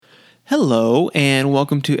Hello, and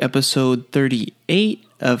welcome to episode 38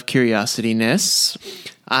 of Curiosityness.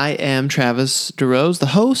 I am Travis DeRose, the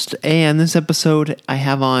host, and this episode I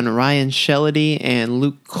have on Ryan Shellady and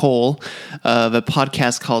Luke Cole of a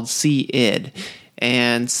podcast called See-Id.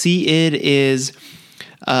 And See-Id is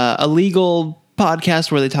a legal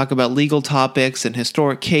podcast where they talk about legal topics and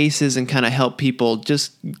historic cases and kind of help people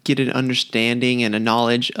just get an understanding and a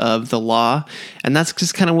knowledge of the law. And that's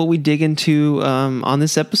just kind of what we dig into on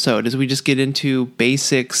this episode, is we just get into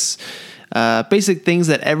basics, basic things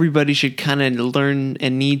that everybody should kind of learn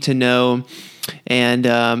and need to know. And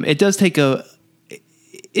it does take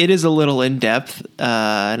it is a little in depth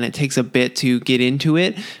and it takes a bit to get into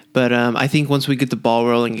it. But I think once we get the ball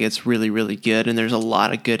rolling, it gets really, really good. And there's a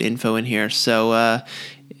lot of good info in here. So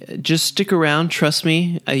just stick around. Trust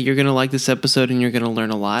me, you're going to like this episode and you're going to learn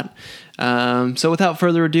a lot. So without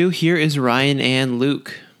further ado, here is Ryan and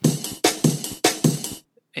Luke.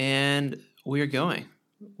 And we are going.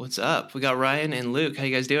 What's up? We got Ryan and Luke. How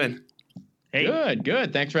you guys doing? Hey.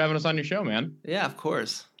 Good. Thanks for having us on your show, man. Yeah, of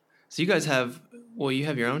course. So you guys you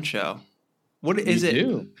have your own show. What is it?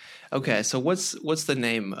 Do. Okay, so what's the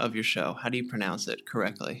name of your show? How do you pronounce it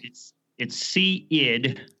correctly? It's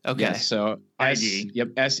See-Id. Okay. Yes, so ID.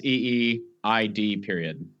 SEEID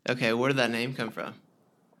period. Okay, where did that name come from?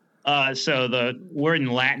 So the word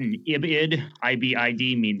in Latin, ibid,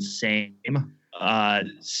 IBID, means same.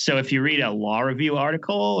 So if you read a law review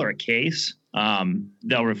article or a case,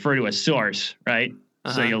 they'll refer to a source, right?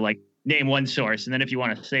 Uh-huh. So you'll name one source, and then if you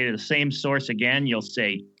want to say the same source again, you'll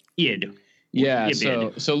say id. Yeah,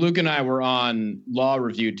 Ibid. so Luke and I were on law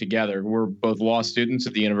review together. We're both law students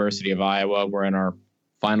at the University of Iowa. We're in our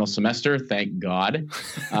final semester, thank God.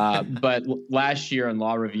 But last year in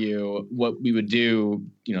law review, what we would do,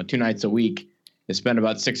 2 nights a week, is spend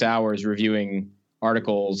about 6 hours reviewing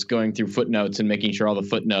articles, going through footnotes and making sure all the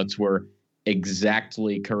footnotes were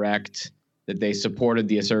exactly correct, that they supported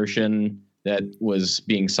the assertion that was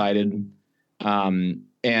being cited.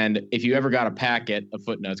 And if you ever got a packet of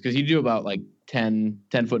footnotes, because you do about 10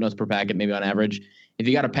 footnotes per packet, maybe on average, if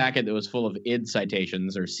you got a packet that was full of id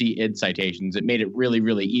citations or See-Id citations, it made it really,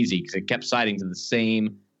 really easy because it kept citing to the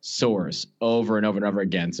same source over and over and over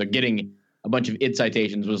again. So getting a bunch of id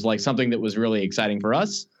citations was something that was really exciting for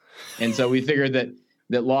us. And so we figured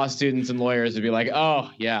that law students and lawyers would be like,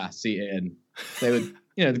 oh, yeah, See-Id. They would,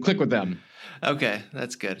 click with them. Okay,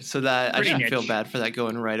 that's good. So that I shouldn't niche. feel bad for that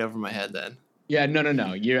going right over my head then. Yeah,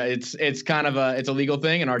 no. Yeah, it's kind of it's a legal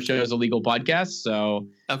thing, and our show is a legal podcast, so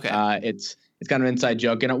Okay. It's kind of an inside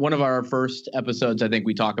joke. And one of our first episodes, I think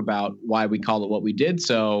we talk about why we call it what we did.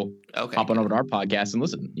 So Okay. hop on over to our podcast and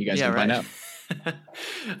listen. You guys can find out.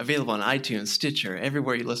 Available on iTunes, Stitcher,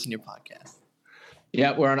 everywhere you listen to your podcast.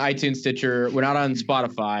 Yeah, we're on iTunes, Stitcher. We're not on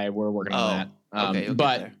Spotify. We're working on that. Okay, you'll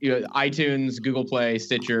but get iTunes, Google Play,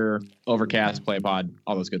 Stitcher, Overcast, PlayPod,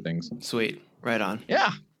 all those good things. Sweet. Right on.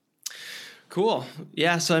 Yeah. Cool.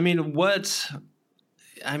 Yeah, so so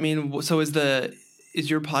is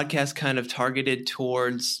your podcast kind of targeted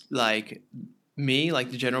towards me,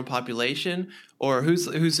 the general population, or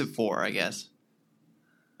who's it for, I guess?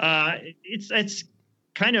 It's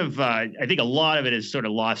kind of, I think a lot of it is sort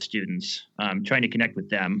of law students, trying to connect with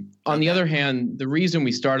them. On the other hand, the reason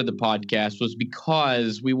we started the podcast was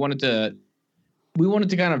because we wanted to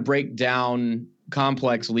kind of break down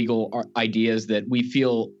complex legal ideas that we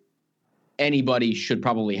feel anybody should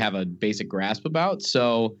probably have a basic grasp about.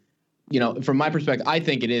 So, from my perspective, I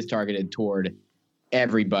think it is targeted toward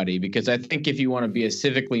everybody, because I think if you want to be a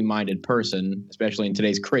civically minded person, especially in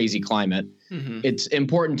today's crazy climate, it's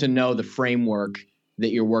important to know the framework that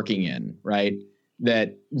you're working in, right?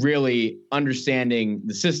 That really understanding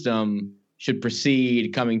the system should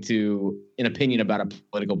precede coming to an opinion about a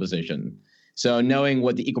political position. So knowing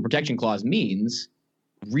what the Equal Protection Clause means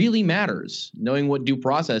really matters. Knowing what due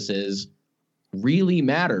process is really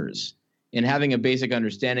matters. And having a basic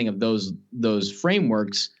understanding of those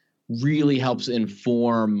frameworks really helps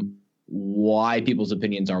inform why people's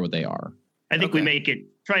opinions are what they are. I think we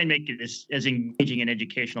try and make it as engaging and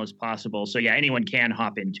educational as possible. So yeah, anyone can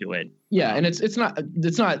hop into it. Yeah, and it's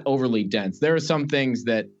not overly dense. There are some things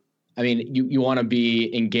that, you want to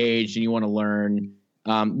be engaged and you want to learn.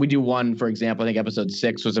 We do one, for example, I think episode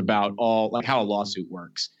 6 was about how a lawsuit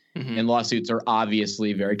works. Mm-hmm. And lawsuits are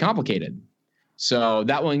obviously very complicated. So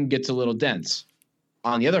that one gets a little dense.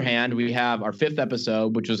 On the other hand, we have our 5th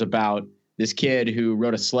episode, which was about this kid who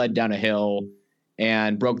rode a sled down a hill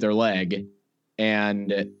and broke their leg. And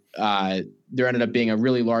there ended up being a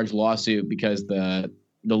really large lawsuit because the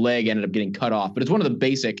leg ended up getting cut off. But it's one of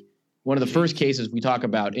the first cases we talk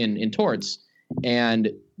about in torts.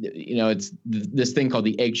 And it's this thing called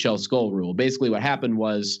the eggshell skull rule. Basically, what happened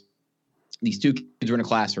was these two kids were in a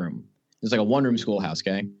classroom. It's like a one-room schoolhouse,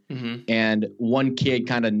 okay? Mm-hmm. And one kid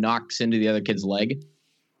kind of knocks into the other kid's leg.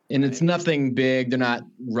 And it's nothing big. They're not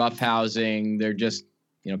roughhousing. They're just,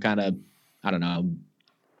 kind of, I don't know,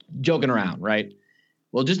 joking around, right?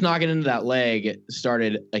 Well, just knocking into that leg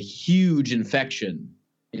started a huge infection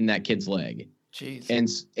in that kid's leg. Jeez.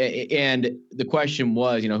 And the question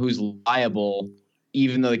was, who's liable,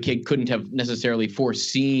 even though the kid couldn't have necessarily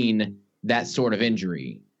foreseen that sort of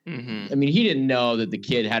injury. Mm-hmm. I mean, he didn't know that the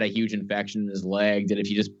kid had a huge infection in his leg, that if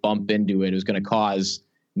you just bump into it, it was going to cause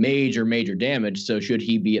major, major damage. So should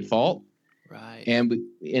he be at fault? Right.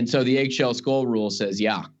 And so the eggshell skull rule says,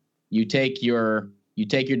 yeah, you take your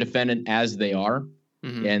defendant as they are.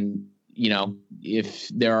 Mm-hmm. And, if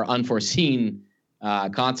there are unforeseen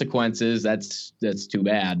consequences, that's too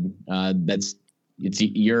bad.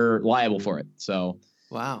 You're liable for it. So,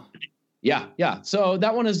 wow. Yeah. So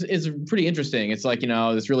that one is pretty interesting. It's like,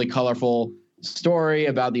 this really colorful story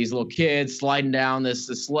about these little kids sliding down this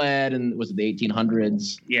sled, and was it the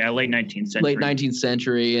 1800s? Yeah, late 19th century. Late 19th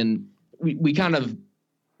century, and we kind of,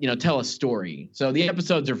 tell a story. So the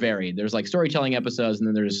episodes are varied. There's like storytelling episodes, and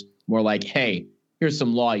then there's more like, hey, here's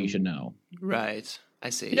some law you should know. Right.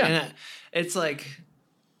 I see. Yeah. And it's like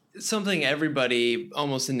something everybody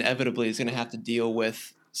almost inevitably is going to have to deal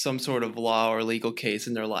with some sort of law or legal case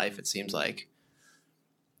in their life, it seems like.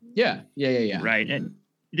 Yeah. Right. And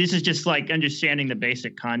this is just like understanding the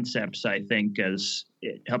basic concepts, I think, as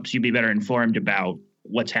it helps you be better informed about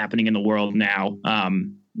what's happening in the world now.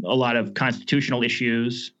 A lot of constitutional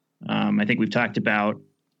issues. I think we've talked about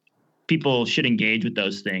people should engage with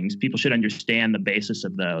those things. People should understand the basis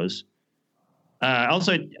of those.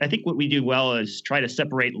 Also, I think what we do well is try to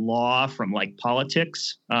separate law from like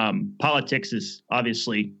politics. Politics is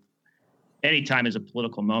obviously any time is a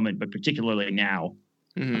political moment, but particularly now.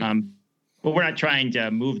 Mm-hmm. But we're not trying to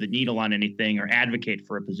move the needle on anything or advocate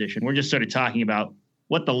for a position. We're just sort of talking about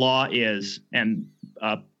what the law is, and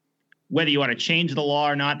whether you want to change the law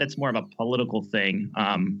or not, that's more of a political thing.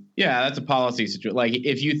 Yeah, that's a policy situation. Like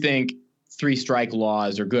if you think 3-strike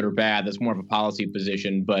laws are good or bad, that's more of a policy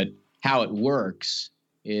position, but how it works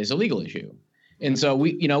is a legal issue. And so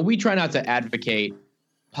we try not to advocate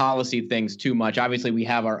policy things too much. Obviously, we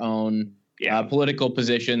have our own political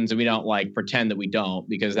positions, and we don't like pretend that we don't,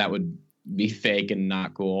 because that would be fake and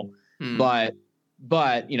not cool. Mm.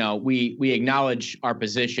 But we acknowledge our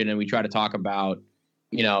position, and we try to talk about,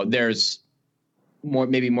 there's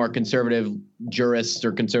maybe more conservative jurists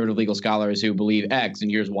or conservative legal scholars who believe X, and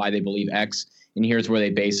here's why they believe X, and here's where they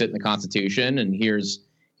base it in the Constitution, and here's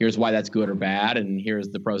why that's good or bad, and here's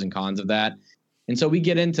the pros and cons of that. And so we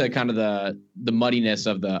get into kind of the muddiness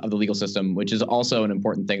of the legal system, which is also an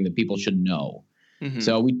important thing that people should know. Mm-hmm.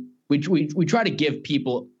 So we try to give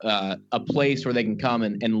people a place where they can come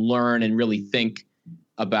and learn and really think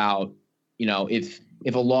about,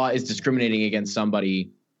 if a law is discriminating against somebody,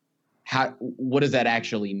 what does that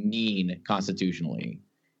actually mean constitutionally,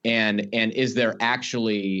 and is there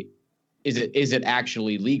actually is it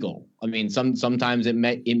actually legal? I mean, sometimes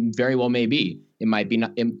it very well may be. It might be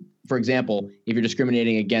not. For example, if you're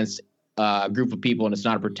discriminating against a group of people and it's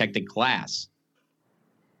not a protected class,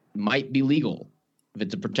 it might be legal. If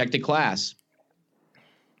it's a protected class,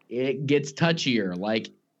 it gets touchier. Like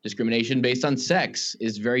discrimination based on sex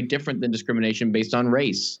is very different than discrimination based on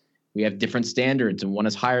race. We have different standards, and one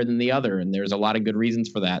is higher than the other, and there's a lot of good reasons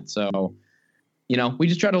for that. So, we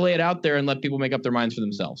just try to lay it out there and let people make up their minds for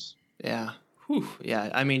themselves. Yeah. Whew. Yeah.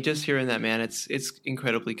 I mean, just hearing that, man, it's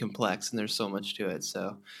incredibly complex, and there's so much to it.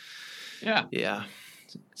 So, yeah,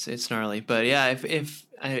 it's gnarly. But yeah,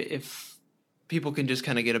 if people can just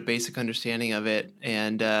kind of get a basic understanding of it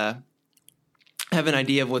and have an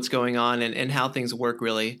idea of what's going on and how things work,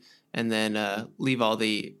 really, and then leave all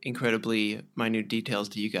the incredibly minute details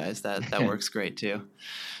to you guys, that works great too.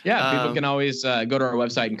 Yeah, people can always go to our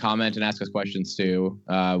website and comment and ask us questions too.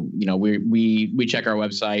 We check our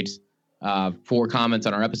website for comments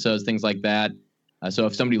on our episodes, things like that. So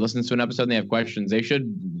if somebody listens to an episode and they have questions, they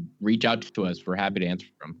should reach out to us. We're happy to answer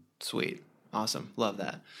them. Sweet. Awesome. Love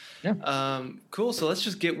that. Yeah. Cool. So let's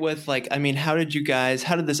just get with how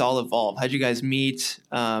did this all evolve? How did you guys meet?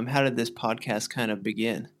 How did this podcast kind of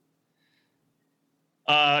begin?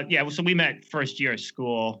 So we met first year of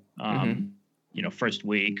school, first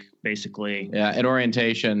week, basically. Yeah. At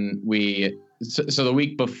orientation, so the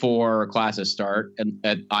week before classes start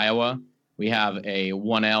at Iowa, we have a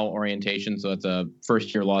 1L orientation. So it's a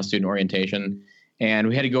first year law student orientation. And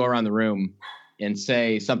we had to go around the room and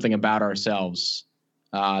say something about ourselves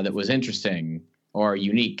that was interesting or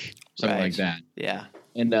unique. something Right. like that. Yeah.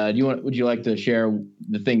 And would you like to share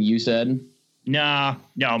the thing you said? No,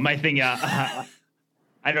 my thing. I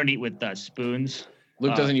don't eat with spoons.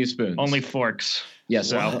 Luke doesn't use spoons. Only forks. Yes.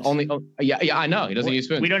 So- Yeah. I know he doesn't use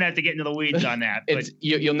spoons. We don't have to get into the weeds on that. But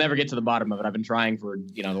You'll never get to the bottom of it. I've been trying for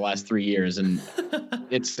the last 3 years, and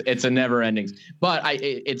it's a never ending. But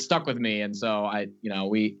it stuck with me, and so I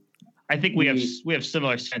think we have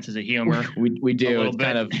similar senses of humor. we do. little It's bit.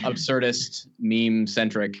 kind of absurdist, meme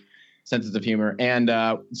centric senses of humor, and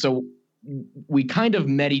so we kind of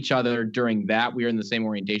met each other during that. We were in the same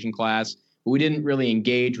orientation class, but we didn't really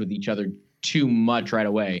engage with each other too much right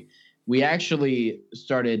away. We actually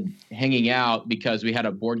started hanging out because we had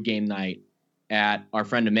a board game night at our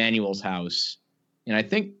friend Emmanuel's house. And I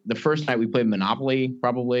think the first night we played Monopoly,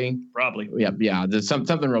 probably. Yeah. There's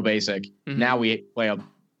something real basic. Mhm. Now we play a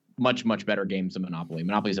much, much better games than Monopoly.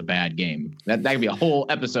 Monopoly is a bad game. That could be a whole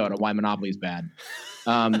episode of why Monopoly is bad.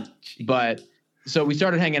 But so we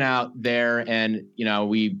started hanging out there, and,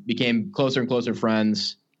 we became closer and closer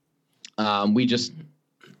friends.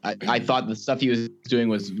 I thought the stuff he was doing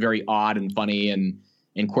was very odd and funny and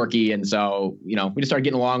quirky. And so, we just started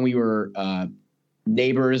getting along. We were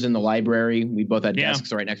neighbors in the library. We both had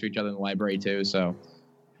desks right next to each other in the library too. So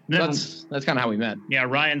that's kind of how we met. Yeah,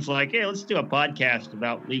 Ryan's like, hey, let's do a podcast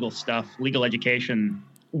about legal stuff, legal education.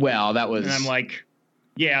 Well, that was... And I'm like,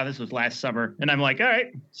 yeah, this was last summer. And I'm like, all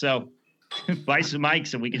right, so buy some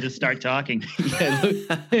mics and we can just start talking.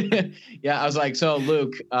 Yeah, I was like, so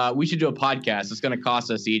Luke, we should do a podcast. It's going to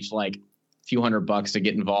cost us each like a few $100 to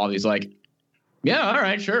get involved. He's like, yeah, all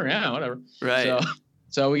right, sure. Yeah, whatever. Right.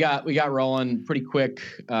 So we got rolling pretty quick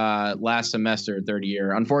last semester, third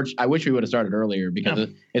year. Unfortunately, I wish we would have started earlier because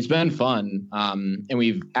it's been fun. And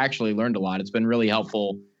we've actually learned a lot. It's been really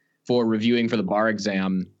helpful for reviewing for the bar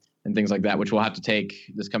exam and things like that, which we'll have to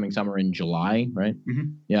take this coming summer in July, right? Mm-hmm.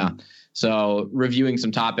 Yeah. So reviewing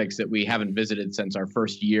some topics that we haven't visited since our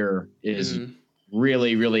first year is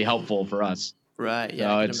really, really helpful for us. Right. Yeah.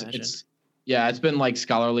 So I can imagine. it's been like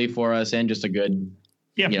scholarly for us and just a good,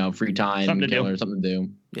 free time Something to killer, something to do.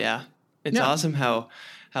 Yeah. It's awesome how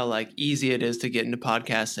like easy it is to get into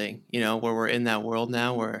podcasting, where we're in that world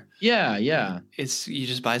now where Yeah. you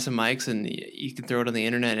just buy some mics and you can throw it on the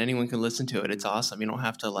internet and anyone can listen to it. It's awesome. You don't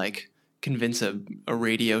have to like convince a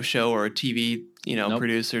radio show or a TV,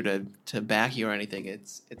 producer to back you or anything.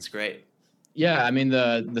 It's great. Yeah, I mean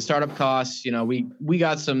the startup costs, we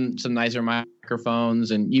got some nicer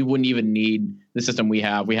microphones, and you wouldn't even need the system we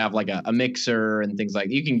have. We have like a mixer and things like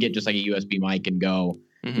you can get just like a USB mic and go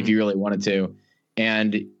if you really wanted to.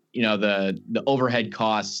 And the overhead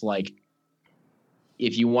costs, like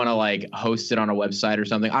if you want to like host it on a website or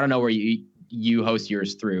something. I don't know where you host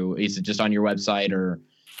yours through. Is it just on your website or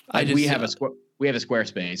we have a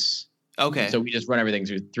Squarespace. Okay. So we just run everything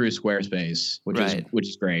through Squarespace, which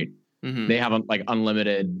is great. Mm-hmm. They have like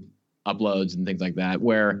unlimited uploads and things like that,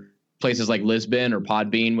 where places like Lisbon or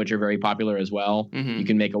Podbean, which are very popular as well, you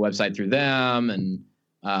can make a website through them, and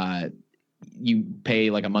you pay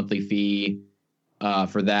like a monthly fee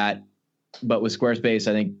for that. But with Squarespace,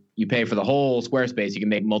 I think you pay for the whole Squarespace. You can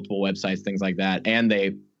make multiple websites, things like that, and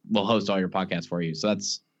they will host all your podcasts for you. So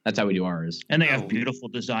that's how we do ours. And they have beautiful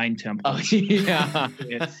design templates. Oh,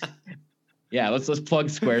 yeah. Yeah, let's plug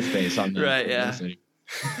Squarespace on the right. Yeah. message.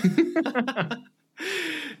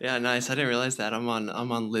 Yeah, nice. I didn't realize that. I'm on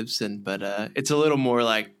Libsyn, but it's a little more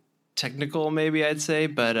like technical, maybe I'd say,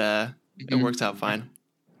 but it works out fine.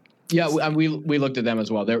 Yeah, we looked at them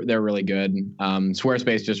as well. They're really good.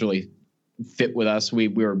 Squarespace just really fit with us. We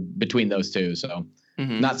were between those two, so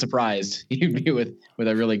not surprised you'd be with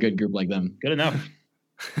a really good group like them. Good enough.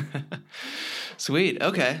 Sweet.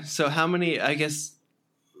 Okay. So how many? I guess.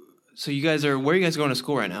 So you guys where are you guys going to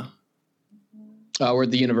school right now? We're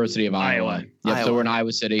at the University of Iowa. Yep. So we're in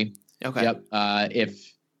Iowa City. Okay. Yep.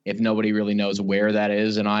 If nobody really knows where that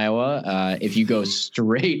is in Iowa, if you go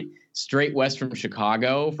straight west from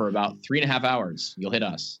Chicago for about 3.5 hours, you'll hit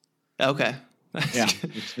us. Okay. Yeah.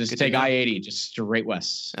 Just take I-80 just straight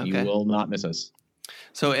west. Okay. You will not miss us.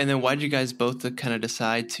 So, and then why did you guys both kind of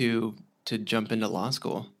decide to jump into law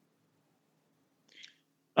school?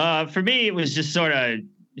 For me, it was just sort of,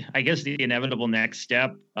 I guess, the inevitable next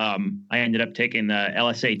step. I ended up taking the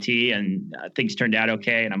LSAT, and things turned out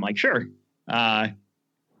okay. And I'm like, sure.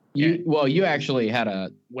 You actually had a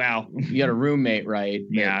roommate, right?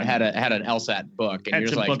 Yeah, had an LSAT book. And had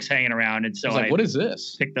some books hanging around, and so I was like, what is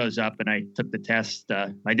this? Picked those up, and I took the test.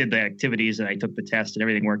 I did the activities, and I took the test, and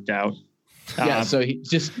everything worked out. Yeah, so he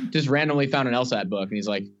just randomly found an LSAT book, and he's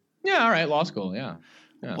like, yeah, all right, law school, yeah.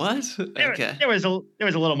 Yeah. What? Okay. There was a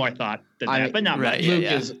little more thought than that, but not right,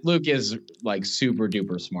 much. Luke is like super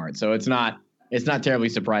duper smart, so it's not terribly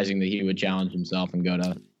surprising that he would challenge himself and go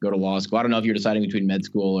to law school. I don't know if you're deciding between med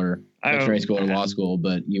school or veterinary school or law school,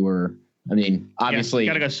 but you were. I mean, obviously,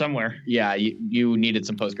 got to go somewhere. Yeah, you needed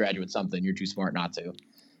some postgraduate something. You're too smart not to.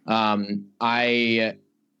 I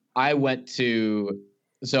went to.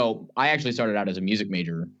 So I actually started out as a music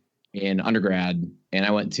major in undergrad, and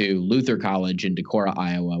I went to Luther College in Decorah,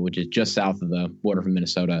 Iowa, which is just south of the border from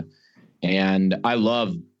Minnesota. And I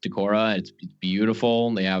love Decorah. It's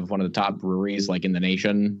beautiful. They have one of the top breweries like in the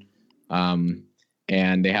nation.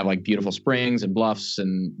 And they have like beautiful springs and bluffs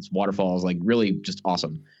and waterfalls, like really just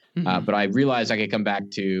awesome. Mm-hmm. But I realized I could come back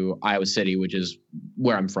to Iowa City, which is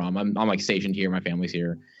where I'm from. I'm like stationed here. My family's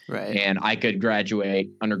here. Right. And I could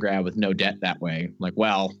graduate undergrad with no debt that way. Like,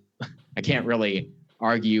 well, I can't really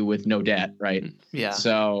argue with no debt, right? Yeah.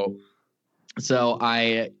 So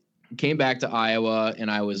I came back to Iowa and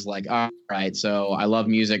I was like, all right, so I love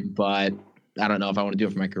music, but I don't know if I want to do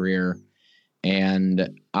it for my career.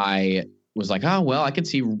 And I was like, oh, well, I could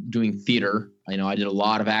see doing theater. I did a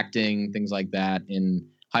lot of acting, things like that in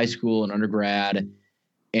high school and undergrad.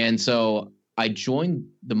 And so I joined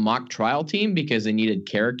the mock trial team because they needed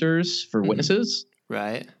characters for witnesses.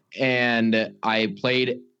 Right. And I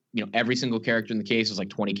played, every single character in the case was like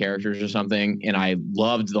 20 characters or something. And I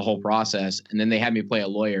loved the whole process. And then they had me play a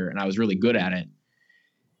lawyer and I was really good at it.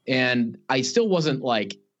 And I still wasn't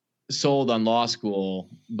like sold on law school,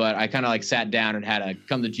 but I kind of like sat down and had a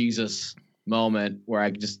come to Jesus moment where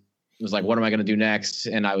I just was like, what am I going to do next?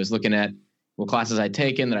 And I was looking at what classes I'd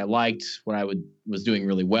taken that I liked, what I was doing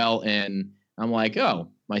really well in. I'm like, oh,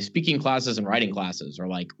 my speaking classes and writing classes are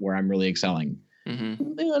like where I'm really excelling.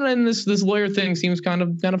 Mm-hmm. And this lawyer thing seems kind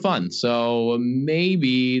of fun. So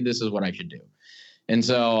maybe this is what I should do. And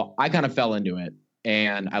so I kind of fell into it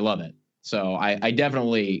and I love it. So I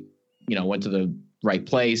definitely, went to the right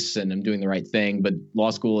place and I'm doing the right thing, but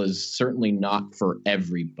law school is certainly not for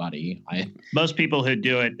everybody. Most people who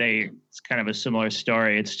do it, it's kind of a similar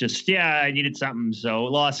story. It's just, I needed something. So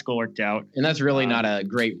law school worked out. And that's really not a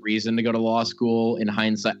great reason to go to law school in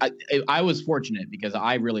hindsight. I was fortunate because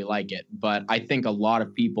I really like it, but I think a lot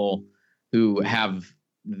of people who have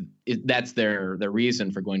that's their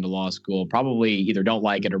reason for going to law school probably either don't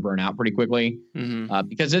like it or burn out pretty quickly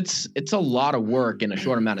because it's a lot of work in a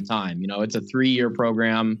short amount of time. It's a 3-year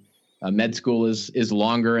program. Med school is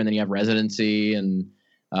longer, and then you have residency, and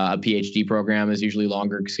a PhD program is usually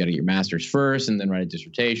longer because you got to get your master's first and then write a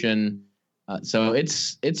dissertation. So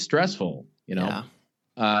it's stressful, Yeah.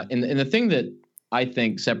 And the thing that I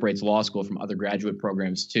think separates law school from other graduate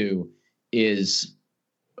programs too is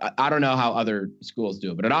I don't know how other schools do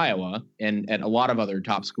it, but at Iowa and at a lot of other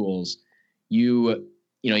top schools, you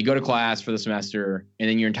go to class for the semester and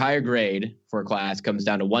then your entire grade for a class comes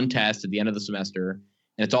down to one test at the end of the semester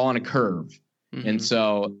and it's all on a curve. Mm-hmm. And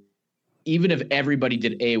so even if everybody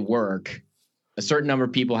did A work, a certain number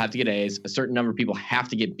of people have to get A's, a certain number of people have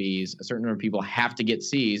to get B's, a certain number of people have to get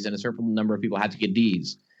C's, and a certain number of people have to get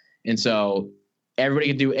D's. And so everybody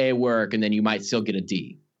can do A work and then you might still get a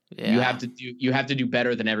D. Yeah. You have to do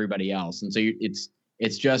better than everybody else, and so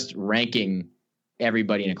it's just ranking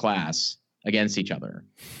everybody in a class against each other,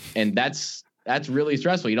 and that's really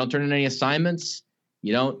stressful. You don't turn in any assignments,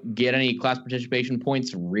 you don't get any class participation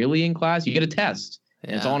points really in class. You get a test,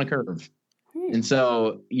 and it's all on a curve, and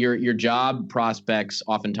so your job prospects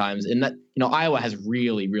oftentimes, and that Iowa has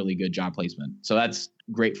really really good job placement, so that's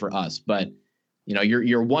great for us. But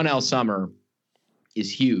your 1L summer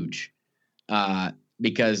is huge.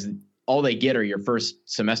 Because all they get are your first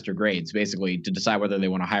semester grades, basically, to decide whether they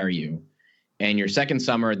want to hire you. And your second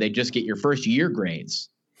summer, they just get your first year grades,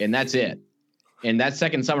 and that's it. And that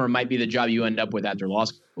second summer might be the job you end up with after law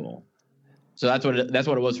school. So that's what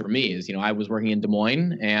it was for me. Is I was working in Des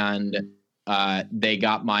Moines, and they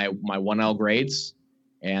got my 1L grades,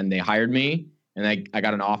 and they hired me, and I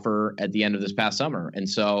got an offer at the end of this past summer. And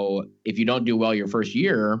so if you don't do well your first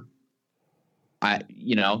year,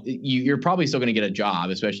 you're probably still going to get a job,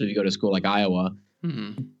 especially if you go to school like Iowa.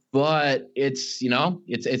 Mm-hmm. But it's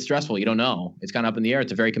it's stressful. You don't know. It's kind of up in the air.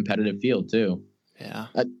 It's a very competitive field too. Yeah.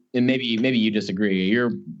 And maybe you disagree.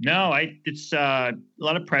 It's a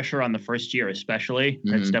lot of pressure on the first year, especially.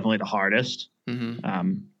 Mm-hmm. It's definitely the hardest.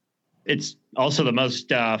 Mm-hmm. It's also the most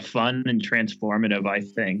fun and transformative, I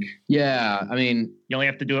think. Yeah, I mean, you only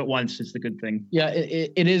have to do it once. It's the good thing. Yeah,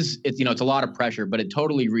 it is. It's it's a lot of pressure, but it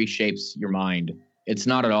totally reshapes your mind. It's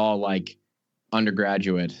not at all like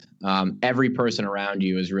undergraduate. Every person around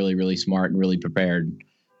you is really, really smart and really prepared.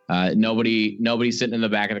 Nobody's sitting in the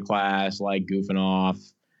back of the class like goofing off.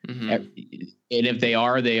 And if they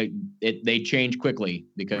are, they change quickly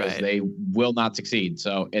because they will not succeed.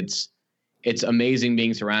 So it's amazing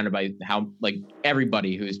being surrounded by how like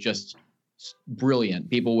everybody who's just brilliant,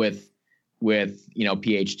 people with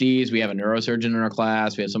PhDs. We have a neurosurgeon in our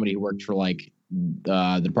class. We have somebody who worked for like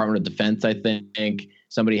the Department of Defense, I think.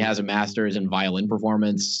 Somebody has a master's in violin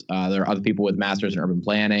performance. There are other people with masters in urban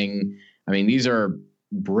planning. I mean, these are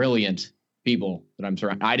brilliant people that I'm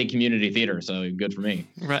surrounded. I did community theater, so good for me.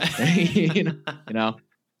 Right.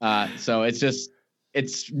 So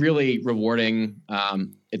it's really rewarding.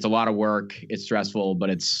 It's a lot of work. It's stressful, but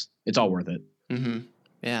it's all worth it. Mm-hmm.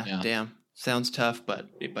 Yeah. Damn. Sounds tough, but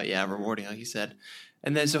yeah, rewarding, like you said.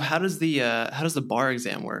 And then, so how does the bar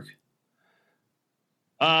exam work?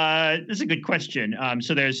 This is a good question.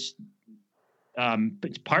 So there's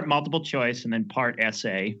it's part multiple choice and then part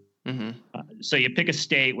essay. Mm-hmm. So you pick a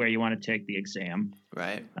state where you want to take the exam.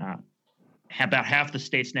 Right. About half the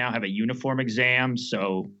states now have a uniform exam.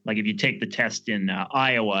 So, like if you take the test in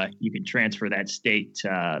Iowa, you can transfer that state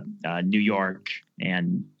to New York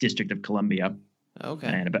and District of Columbia. Okay.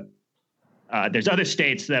 And there's other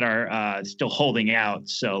states that are still holding out.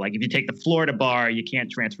 So, like if you take the Florida bar, you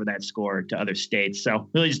can't transfer that score to other states. So, it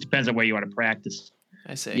really just depends on where you want to practice.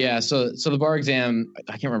 I see. Yeah. So the bar exam,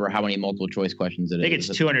 I can't remember how many multiple choice questions it is. I think it's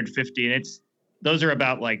 250, and those are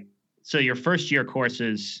about so your first year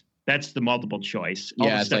courses. That's the multiple choice. All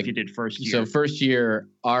the stuff you did first year. So first year,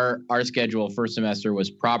 our schedule first semester was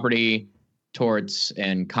property, torts,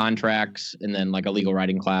 and contracts, and then like a legal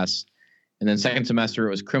writing class. And then second semester,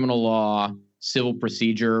 it was criminal law, civil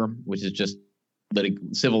procedure, which is just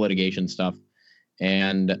civil litigation stuff.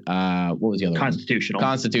 And what was the other Constitutional. one?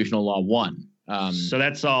 Constitutional law 1. So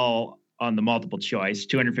that's all on the multiple choice,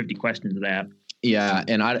 250 questions of that. Yeah.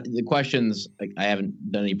 And the questions, I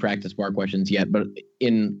haven't done any practice bar questions yet, but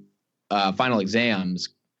in final exams,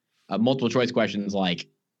 multiple choice questions like,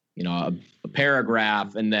 a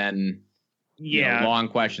paragraph and then long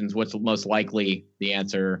questions. What's most likely the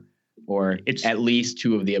answer, or it's at least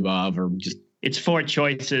 2 of the above, or just. It's 4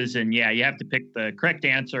 choices, and you have to pick the correct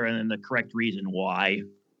answer and then the correct reason why.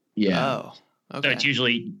 Yeah. Oh, okay. So it's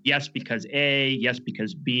usually yes because A, yes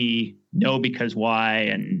because B, no because Y,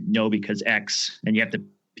 and no because X, and you have to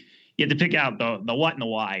pick out the what and the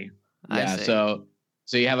why. Yeah.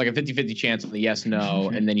 So you have like a 50-50 chance on the yes, no,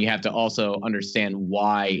 and then you have to also understand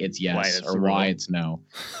why it's yes or why it's no.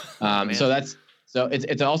 So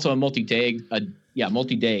it's also a multi-day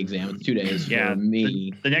exam. It's 2 days for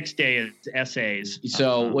me. The next day is essays.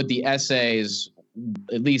 So with the essays,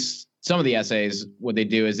 at least some of the essays, what they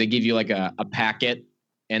do is they give you like a packet,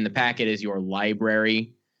 and the packet is your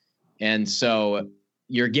library. And so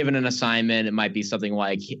you're given an assignment. It might be something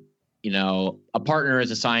like, a partner has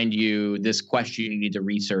assigned you this question you need to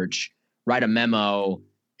research, write a memo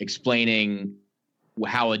explaining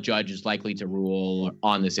how a judge is likely to rule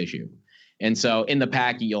on this issue. And so in the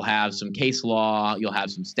packet, you'll have some case law, you'll have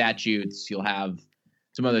some statutes, you'll have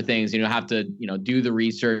some other things. You'll have to, do the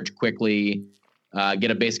research quickly, get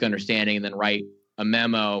a basic understanding, and then write a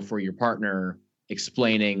memo for your partner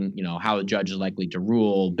explaining, how the judge is likely to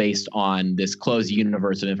rule based on this closed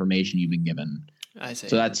universe of information you've been given. I see.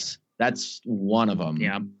 So that's one of them.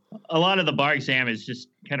 Yeah. A lot of the bar exam is just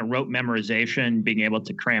kind of rote memorization, being able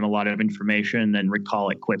to cram a lot of information and recall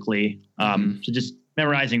it quickly. So just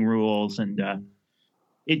memorizing rules, and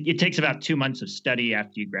it takes about 2 months of study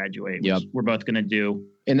after you graduate, which we're both going to do.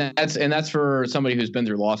 And that's for somebody who's been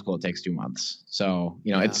through law school. It takes 2 months. So,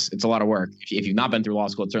 it's a lot of work. If you've not been through law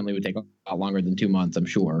school, it certainly would take a lot longer than 2 months, I'm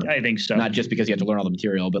sure. I think so. Not just because you have to learn all the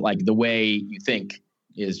material, but like the way you think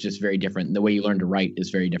is just very different. The way you learn to write is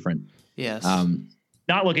very different. Yes.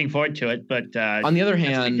 Not looking forward to it, but on the other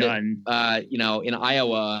hand, in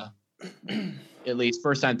Iowa, at least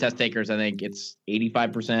first-time test takers, I think it's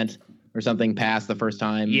 85% or something pass the first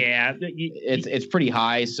time. Yeah, it's pretty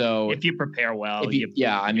high. So if you prepare well, you're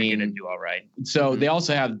gonna do all right. So they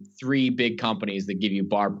also have 3 big companies that give you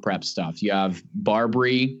bar prep stuff. You have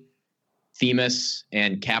Barbary, Themis,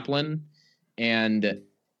 and Kaplan, and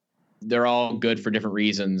they're all good for different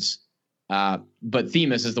reasons. But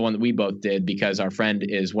Themis is the one that we both did because our friend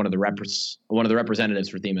is one of the representatives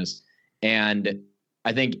for Themis, and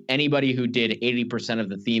I think anybody who did 80% of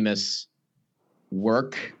the Themis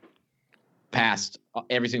work passed.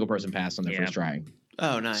 Every single person passed on their first try.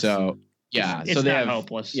 Oh, nice. So it's not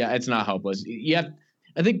hopeless. Yeah, it's not hopeless.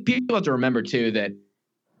 I think people have to remember too that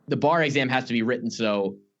the bar exam has to be written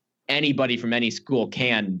so anybody from any school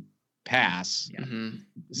can pass. Yeah. Mm-hmm.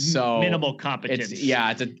 So minimal competence.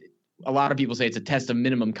 A lot of people say it's a test of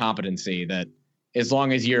minimum competency, that as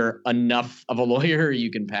long as you're enough of a lawyer, you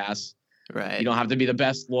can pass. Right. You don't have to be the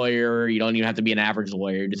best lawyer. You don't even have to be an average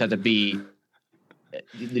lawyer. You just have to be,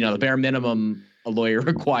 the bare minimum a lawyer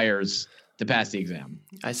requires to pass the exam.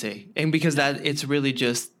 I see. And because that it's really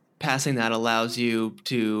just passing that allows you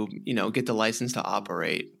to, get the license to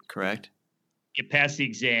operate, correct? You pass the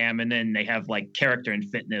exam, and then they have like character and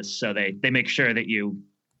fitness. So they make sure that you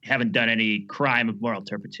haven't done any crime of moral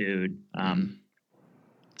turpitude.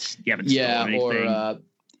 You haven't stolen anything. Or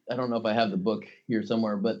I don't know if I have the book here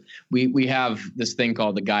somewhere, but we have this thing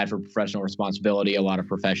called the Guide for Professional Responsibility. A lot of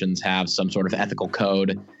professions have some sort of ethical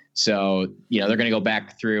code. So, they're going to go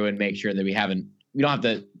back through and make sure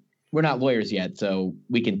that we're not lawyers yet, so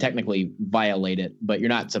we can technically violate it, but you're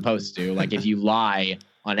not supposed to. Like if you lie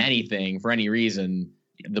on anything for any reason,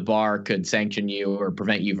 the bar could sanction you or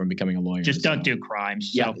prevent you from becoming a lawyer. Just don't do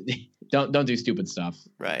crimes. Yeah. Don't do stupid stuff.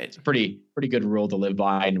 Right. It's a pretty good rule to live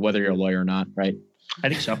by, and whether you're a lawyer or not, right? I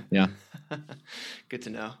think so. Yeah. Good to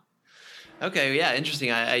know. Okay. Yeah. Interesting.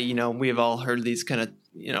 We have all heard these kind of,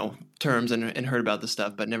 terms and heard about the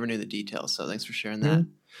stuff, but never knew the details. So thanks for sharing that.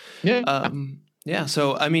 Yeah. Yeah.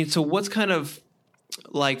 So, so what's kind of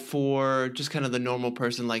like for just kind of the normal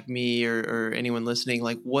person like me or anyone listening,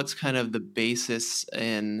 like what's kind of the basis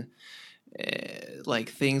and like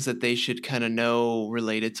things that they should kind of know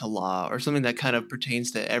related to law or something that kind of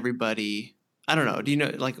pertains to everybody? I don't know. Do you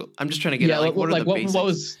know, like, I'm just trying to get at, like, what are the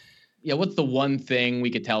basics? What's the one thing we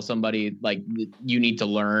could tell somebody like you need to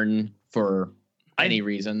learn for any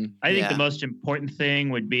reason? I think the most important thing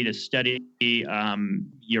would be to study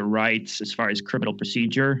your rights as far as criminal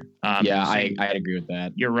procedure. I'd agree with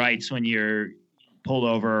that. Your rights when you're pulled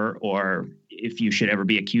over, or if you should ever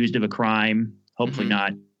be accused of a crime. Hopefully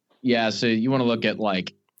not. Yeah, so you want to look at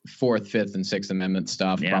like 4th, 5th, and 6th Amendment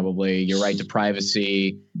stuff. Probably your right to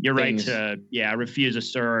privacy. Your right to refuse a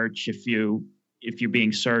search if you're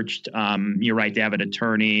being searched, your right to have an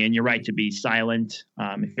attorney, and your right to be silent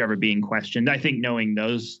if you're ever being questioned. I think knowing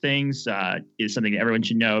those things is something that everyone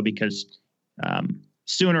should know, because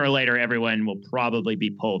sooner or later, everyone will probably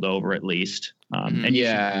be pulled over at least. And you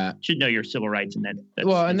should know your civil rights in that.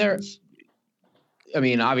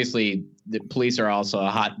 Obviously, the police are also a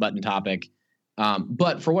hot button topic.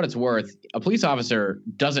 But for what it's worth, a police officer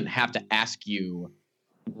doesn't have to ask you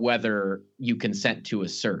whether you consent to a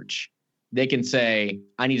search. They can say,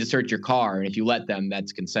 I need to search your car. And if you let them,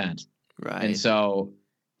 that's consent. Right. And so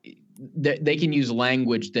they can use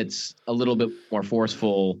language that's a little bit more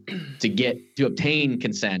forceful to obtain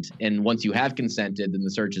consent. And once you have consented, then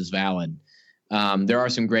the search is valid. There are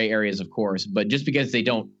some gray areas, of course, but just because they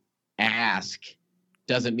don't ask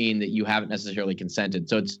doesn't mean that you haven't necessarily consented.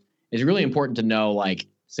 So it's really important to know, like,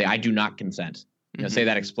 say, I do not consent. Say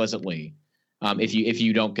that explicitly. If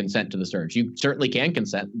you don't consent to the search, you certainly can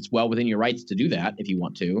consent. It's well within your rights to do that if you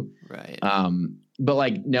want to. Right. But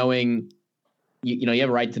like knowing, you have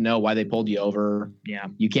a right to know why they pulled you over. Yeah.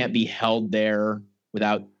 You can't be held there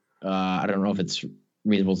without, I don't know if it's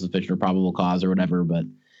reasonable suspicion or probable cause or whatever, but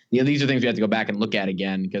these are things we have to go back and look at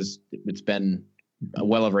again, because it's been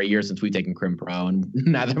well over a year since we've taken Crim Pro, and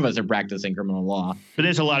neither of us are practicing criminal law. But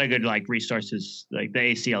there's a lot of good resources, like the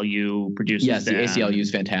ACLU produces. Yes, the ACLU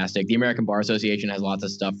is fantastic. The American Bar Association has lots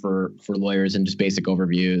of stuff for lawyers and just basic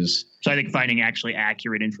overviews. So I think finding actually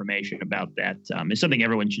accurate information about that is something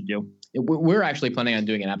everyone should do. We're actually planning on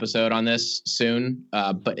doing an episode on this soon,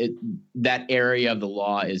 but that area of the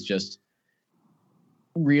law is just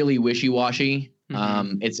really wishy-washy.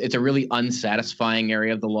 It's a really unsatisfying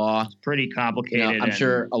area of the law. It's pretty complicated. I'm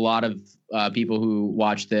sure a lot of people who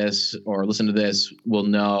watch this or listen to this will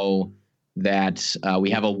know that we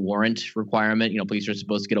have a warrant requirement. Police are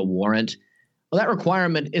supposed to get a warrant. Well, that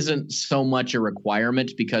requirement isn't so much a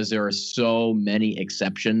requirement because there are so many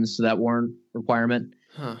exceptions to that warrant requirement.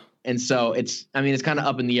 Huh. And so it's kind of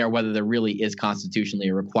up in the air whether there really is constitutionally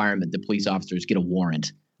a requirement that police officers get a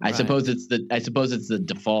warrant. Right. I suppose it's the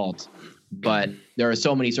default. But there are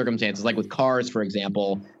so many circumstances, like with cars, for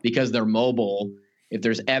example, because they're mobile. If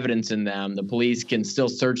there's evidence in them, the police can still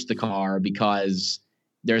search the car because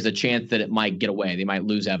there's a chance that it might get away. They might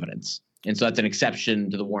lose evidence. And so that's an exception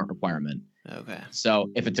to the warrant requirement. Okay. So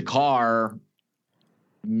if it's a car,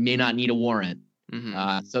 may not need a warrant.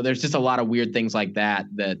 So there's just a lot of weird things like that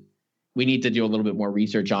we need to do a little bit more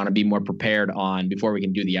research on and be more prepared on before we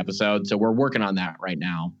can do the episode. So we're working on that right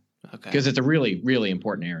now. Okay. Because it's a really, really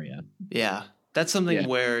important area. Yeah. That's something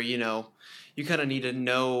where, you kind of need to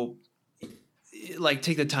know, like,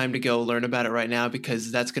 take the time to go learn about it right now,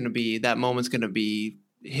 because that moment's going to be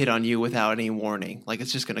hit on you without any warning. Like,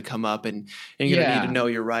 it's just going to come up and you're going to need to know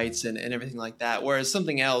your rights and everything like that. Whereas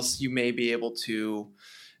something else, you may be able to,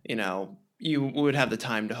 you would have the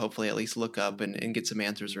time to hopefully at least look up and get some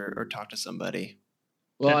answers or talk to somebody.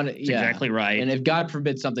 Well, That's exactly right. And if God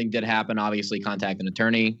forbid something did happen, obviously contact an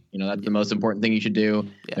attorney. That's the most important thing you should do.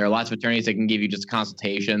 Yeah. There are lots of attorneys that can give you just a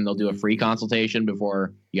consultation. They'll do a free consultation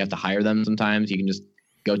before you have to hire them. Sometimes you can just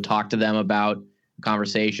go talk to them about a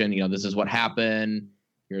conversation. This is what happened.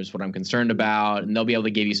 Here's what I'm concerned about. And they'll be able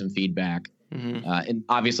to give you some feedback. Mm-hmm. And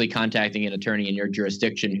obviously contacting an attorney in your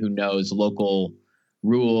jurisdiction who knows local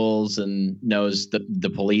rules and knows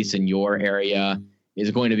the police in your area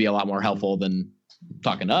is going to be a lot more helpful than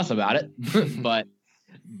talking to us about it.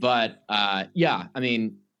 but yeah, I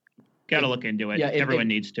mean, got to look into it. Yeah, everyone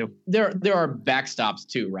needs to. There are backstops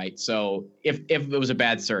too, right? So if it was a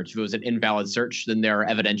bad search, if it was an invalid search, then there are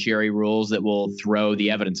evidentiary rules that will throw the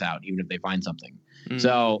evidence out, even if they find something. Mm.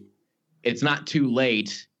 So it's not too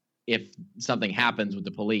late if something happens with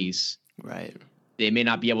the police. Right. They may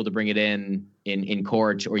not be able to bring it in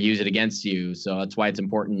court or use it against you. So that's why it's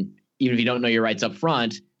important, even if you don't know your rights up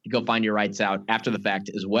front, to go find your rights out after the fact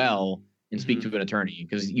as well and speak to an attorney,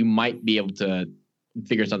 because you might be able to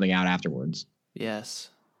figure something out afterwards. Yes.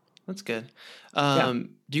 That's good. Do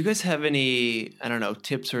you guys have any,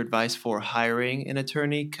 tips or advice for hiring an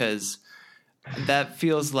attorney? Because that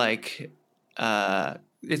feels like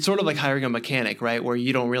it's sort of like hiring a mechanic, right? Where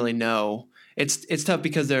you don't really know. It's tough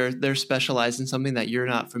because they're specialized in something that you're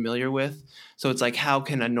not familiar with. So it's like, how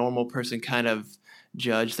can a normal person kind of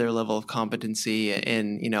judge their level of competency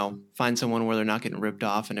and find someone where they're not getting ripped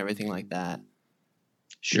off and everything like that?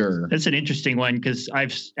 Sure. That's an interesting one because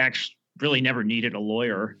I've actually really never needed a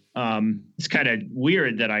lawyer. It's kind of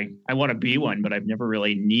weird that I want to be one, but I've never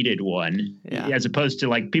really needed one. Yeah. As opposed to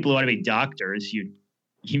like people who want to be doctors,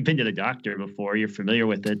 you've been to the doctor before, you're familiar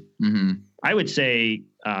with it. Mm-hmm. I would say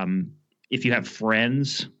if you have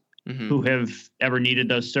friends who have ever needed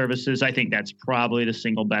those services, I think that's probably the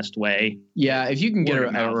single best way. Yeah, if you can get a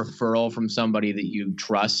referral from somebody that you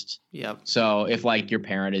trust. Yep. So if like your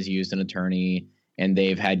parent has used an attorney and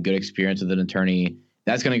they've had good experience with an attorney,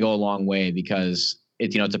 that's going to go a long way because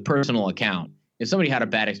it's a personal account. If somebody had a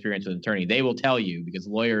bad experience with an attorney, they will tell you because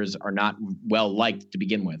lawyers are not well liked to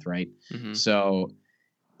begin with, right? Mm-hmm. So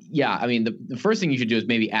yeah, I mean, the first thing you should do is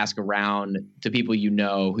maybe ask around to people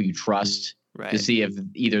who you trust. Right. To see if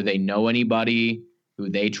either they know anybody who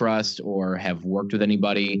they trust or have worked with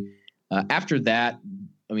anybody. After that,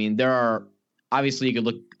 I mean, obviously you could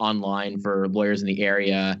look online for lawyers in the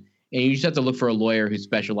area, and you just have to look for a lawyer who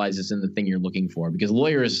specializes in the thing you're looking for, because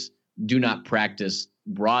lawyers do not practice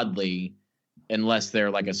broadly unless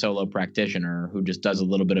they're like a solo practitioner who just does a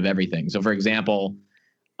little bit of everything. So for example,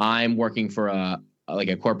 I'm working for a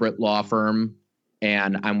corporate law firm,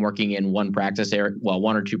 and I'm working in one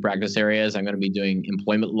or two practice areas. I'm going to be doing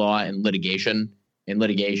employment law and litigation. And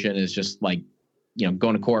litigation is just like,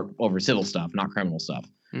 going to court over civil stuff, not criminal stuff.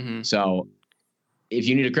 Mm-hmm. So if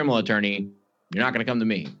you need a criminal attorney, you're not going to come to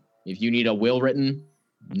me. If you need a will written,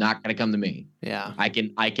 not going to come to me. Yeah. I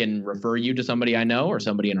can refer you to somebody I know or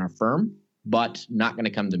somebody in our firm, but not going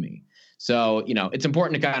to come to me. So, it's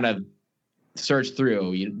important to kind of search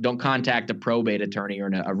through. You don't contact a probate attorney or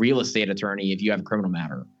a real estate attorney if you have a criminal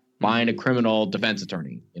matter. Find a criminal defense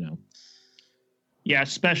attorney, Yeah,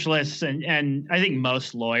 specialists. And I think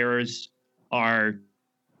most lawyers are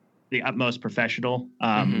the utmost professional.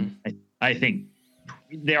 I think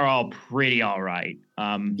they're all pretty all right.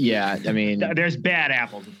 Yeah, I mean, there's bad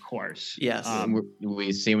apples, of course. Yes.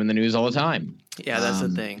 We see them in the news all the time. Yeah, that's the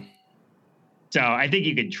thing. So I think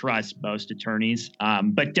you can trust most attorneys,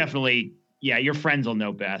 but definitely, yeah, your friends will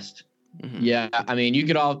know best. Mm-hmm. Yeah, I mean, you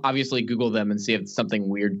could obviously Google them and see if something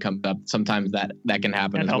weird comes up. Sometimes that can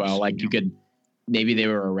happen as well. Like maybe they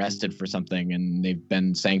were arrested for something and they've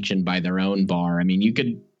been sanctioned by their own bar. I mean, you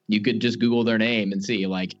could just Google their name and see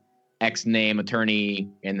like X name, attorney,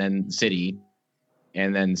 and then city,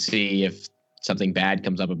 and then see if something bad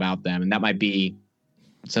comes up about them. And that might be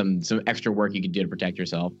some extra work you could do to protect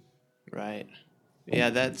yourself. Right. Yeah,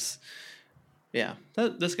 that's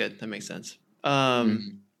good. That makes sense.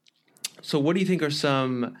 So what do you think are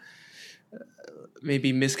some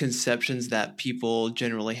maybe misconceptions that people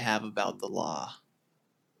generally have about the law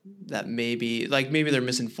that maybe they're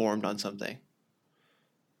misinformed on something?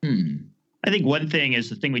 I think one thing is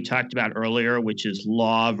the thing we talked about earlier, which is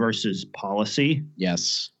law versus policy.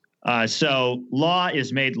 Yes. So law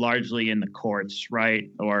is made largely in the courts, right?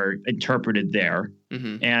 Or interpreted there.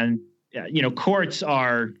 Mm-hmm. And, courts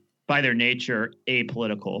are by their nature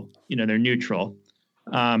apolitical, they're neutral.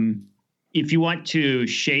 If you want to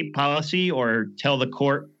shape policy or tell the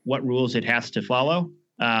court what rules it has to follow,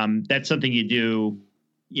 that's something you do,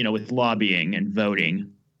 with lobbying and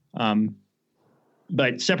voting.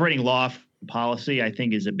 But separating law policy, I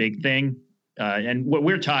think, is a big thing. And what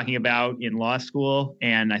we're talking about in law school,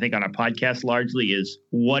 and I think on our podcast largely, is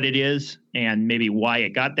what it is and maybe why it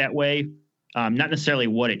got that way, not necessarily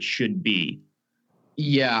what it should be.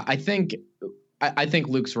 Yeah, I think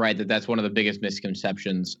Luke's right that that's one of the biggest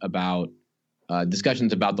misconceptions about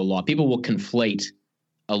discussions about the law. People will conflate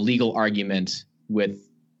a legal argument with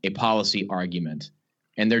a policy argument,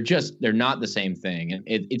 and they're not the same thing. And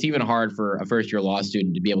it's even hard for a first-year law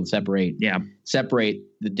student to be able to separate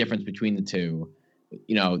the difference between the two.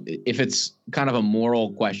 You know, if it's kind of a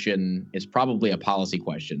moral question, it's probably a policy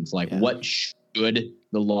question. It's like, what should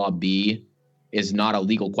the law be is not a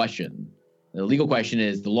legal question. The legal question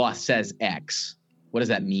is, the law says X. What does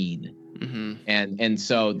that mean? Mm-hmm. And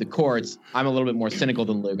so the courts, I'm a little bit more cynical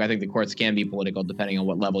than Luke. I think the courts can be political depending on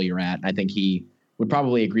what level you're at. I think he would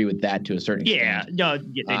probably agree with that to a certain extent. Yeah,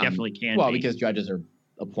 they definitely can. Well, because judges are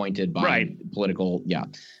appointed by political,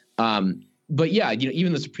 but yeah, you know,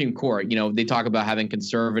 even the Supreme Court, you know, they talk about having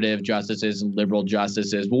conservative justices and liberal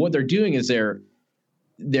justices. But what they're doing is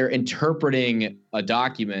they're interpreting a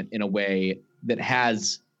document in a way that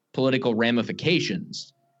has political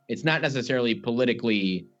ramifications. It's not necessarily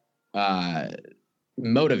politically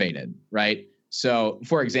motivated, right? So,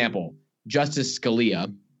 for example, Justice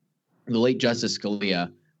Scalia, the late Justice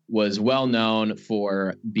Scalia, was well known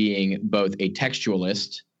for being both a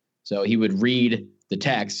textualist, so he would read the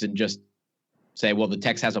text and just say, well, the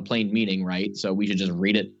text has a plain meaning, right? So we should just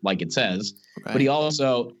read it like it says. Okay. But he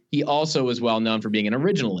also was well known for being an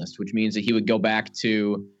originalist, which means that he would go back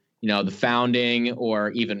to, you know, the founding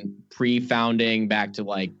or even pre-founding, back to,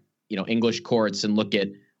 like, you know, English courts, and look at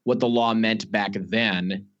what the law meant back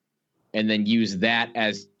then, and then use that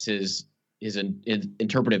as his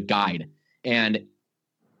interpretive guide. And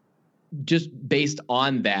just based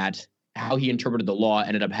on that, how he interpreted the law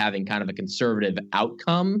ended up having kind of a conservative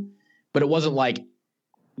outcome. But it wasn't like,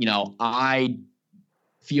 you know, I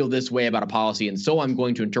feel this way about a policy, and so I'm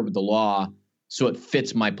going to interpret the law so it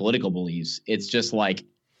fits my political beliefs. It's just like,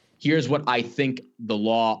 here's how I think the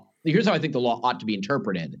law ought to be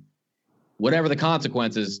interpreted. Whatever the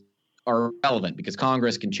consequences are relevant, because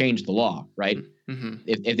Congress can change the law, right? Mm-hmm.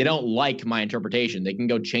 If they don't like my interpretation, they can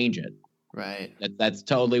go change it. Right. That's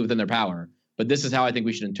totally within their power. But this is how I think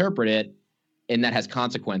we should interpret it, and that has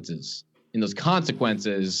consequences. And those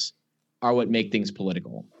consequences are what make things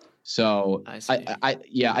political. So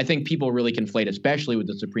I think people really conflate, especially with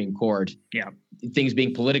the Supreme Court, things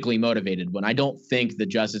being politically motivated, when I don't think the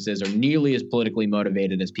justices are nearly as politically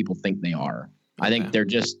motivated as people think they are. Okay. I think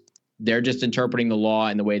they're just interpreting the law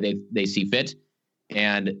in the way they see fit.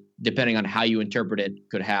 And depending on how you interpret it,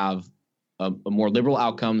 could have a more liberal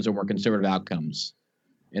outcomes or more conservative outcomes.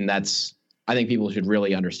 And I think people should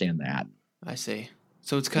really understand that. I see.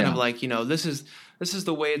 So it's kind of like, you know, this is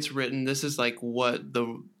the way it's written. This is like what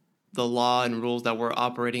the law and rules that we're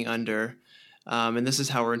operating under. And this is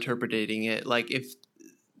how we're interpreting it. Like, if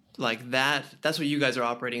like that's what you guys are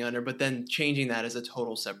operating under, but then changing that is a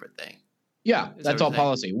total separate thing. Yeah, that's all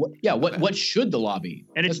policy. What should the law be?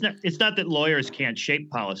 And it's not that lawyers can't shape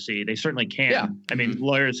policy. They certainly can. Yeah. I mean,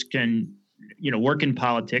 lawyers can, you know, work in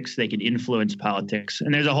politics. They can influence politics.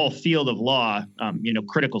 And there's a whole field of law,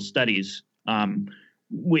 critical studies,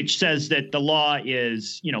 which says that the law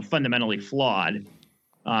is, you know, fundamentally flawed,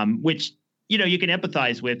 which, you know, you can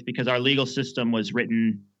empathize with, because our legal system was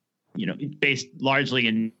written, you know, based largely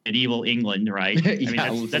in medieval England, right? I mean,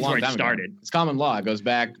 that's where it started. It's common law. It goes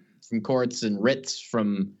back from courts and writs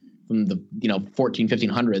from the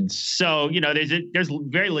 1500s. So, you know, there's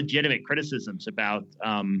very legitimate criticisms about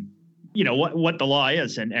what the law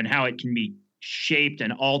is and how it can be shaped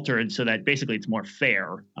and altered so that basically it's more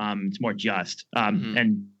fair, it's more just.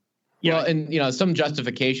 And some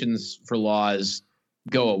justifications for laws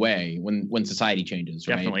go away when society changes,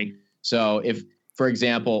 right? Definitely. So if, for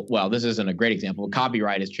example, well, this isn't a great example,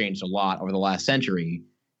 copyright has changed a lot over the last century.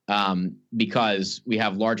 Because we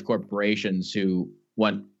have large corporations who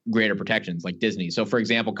want greater protections, like Disney. So, for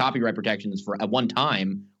example, copyright protections at one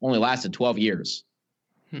time only lasted 12 years.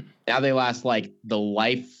 Now they last like the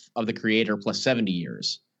life of the creator plus 70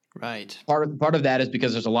 years. Right. Part of that is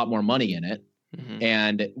because there's a lot more money in it,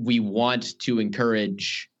 and we want to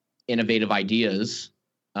encourage innovative ideas.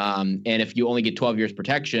 And if you only get 12 years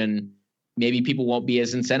protection, maybe people won't be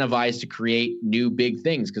as incentivized to create new big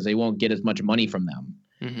things because they won't get as much money from them.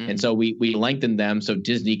 And so we lengthen them so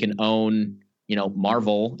Disney can own, you know,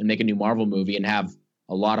 Marvel and make a new Marvel movie and have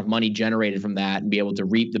a lot of money generated from that and be able to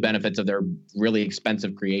reap the benefits of their really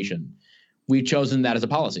expensive creation. We've chosen that as a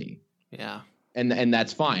policy. Yeah. And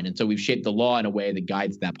that's fine. And so we've shaped the law in a way that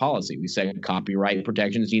guides that policy. We say copyright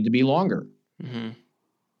protections need to be longer.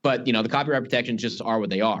 But, the copyright protections just are what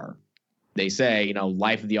they are. They say,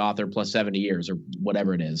 life of the author plus 70 years or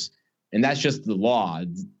whatever it is. And that's just the law.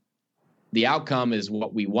 The outcome is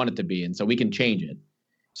what we want it to be. And so we can change it.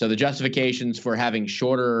 So the justifications for having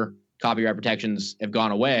shorter copyright protections have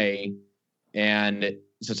gone away and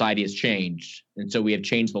society has changed. And so we have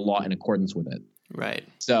changed the law in accordance with it. Right.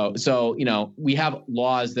 So we have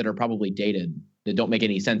laws that are probably dated that don't make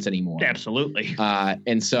any sense anymore. Absolutely.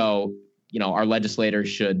 And so, our legislators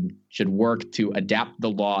should work to adapt the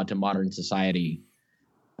law to modern society.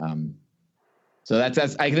 So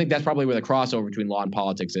that's I think that's probably where the crossover between law and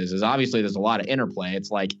politics is obviously there's a lot of interplay.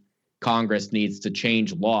 It's like Congress needs to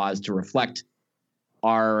change laws to reflect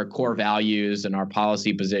our core values and our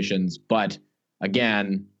policy positions. But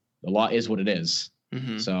again, the law is what it is.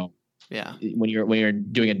 Mm-hmm. So yeah, when you're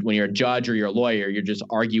doing it, when you're a judge or you're a lawyer, you're just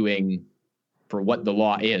arguing for what the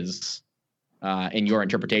law is and your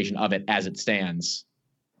interpretation of it as it stands.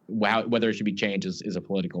 Whether it should be changed is a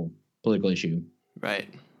political issue. Right.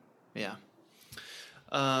 Yeah.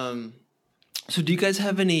 So do you guys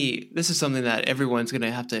have any, this is something that everyone's going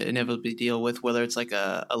to have to inevitably deal with, whether it's like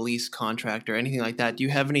a lease contract or anything like that. Do you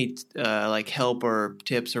have any like help or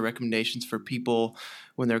tips or recommendations for people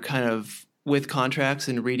when they're kind of with contracts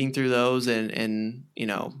and reading through those and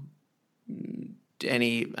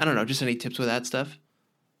any, I don't know, just any tips with that stuff?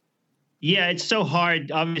 Yeah, it's so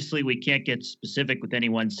hard. Obviously, we can't get specific with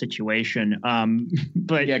anyone's situation.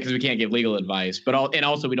 But yeah, because we can't give legal advice. But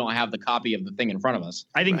also we don't have the copy of the thing in front of us.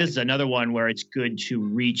 I think This is another one where it's good to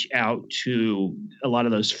reach out to a lot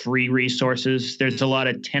of those free resources. There's a lot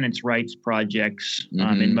of tenants' rights projects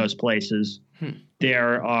in most places.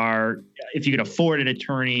 There are, if you can afford an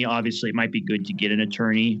attorney, obviously it might be good to get an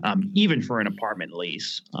attorney, even for an apartment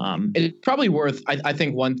lease. It's probably worth, I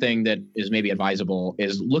think one thing that is maybe advisable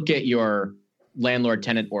is look at your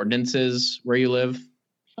landlord-tenant ordinances where you live.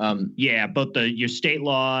 Yeah, both your state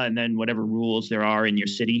law and then whatever rules there are in your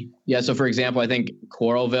city. Yeah, so for example, I think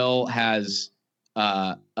Coralville has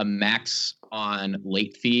a max on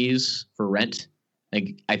late fees for rent.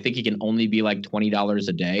 I think it can only be like $20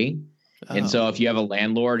 a day. Oh. And so if you have a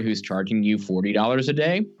landlord who's charging you $40 a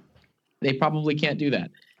day, they probably can't do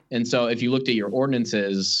that. And so if you looked at your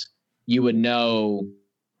ordinances, you would know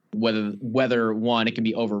whether one, it can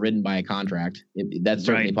be overridden by a contract. That's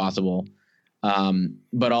certainly possible.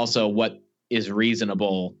 But also what is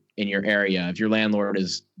reasonable in your area. If your landlord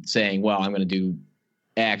is saying, well, I'm going to do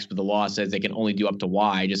X, but the law says they can only do up to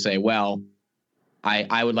Y, just say, well,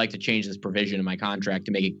 I would like to change this provision in my contract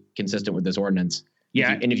to make it consistent with this ordinance.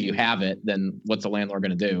 Yeah. And if you have it, then what's the landlord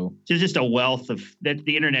going to do? There's just a wealth of that.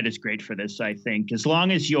 The internet is great for this, I think, as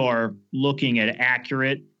long as you're looking at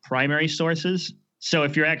accurate primary sources. So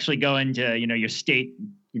if you're actually going to, your state,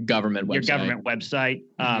 your government website,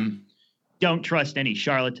 don't trust any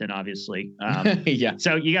charlatan, obviously. Yeah.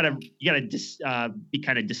 So you gotta be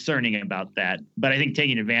kind of discerning about that. But I think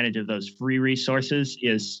taking advantage of those free resources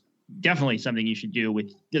is definitely something you should do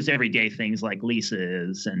with just everyday things like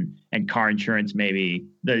leases and car insurance, maybe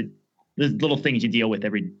the little things you deal with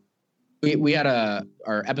every. We had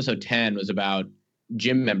our episode 10 was about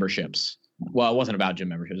gym memberships. Well, it wasn't about gym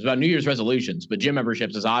memberships. It was about New Year's resolutions, but gym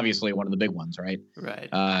memberships is obviously one of the big ones, right? Right.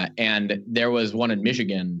 And there was one in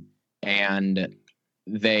Michigan, and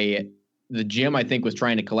the gym, I think, was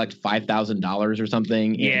trying to collect $5,000 or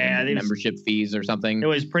something in membership fees or something. It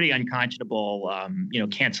was pretty unconscionable,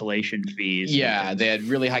 cancellation fees. Yeah, they had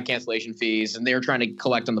really high cancellation fees, and they were trying to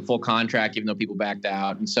collect on the full contract, even though people backed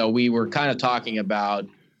out. And so we were kind of talking about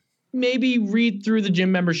maybe read through the gym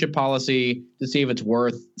membership policy to see if it's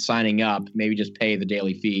worth signing up, maybe just pay the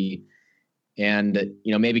daily fee. And,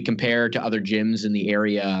 maybe compare to other gyms in the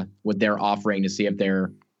area what they're offering to see if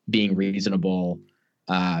they're being reasonable.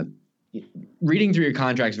 Reading through your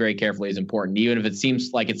contracts very carefully is important, even if it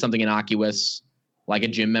seems like it's something innocuous, like a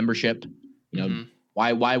gym membership.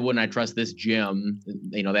 Why wouldn't I trust this gym?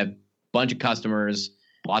 They have a bunch of customers.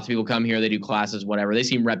 Lots of people come here. They do classes, whatever. They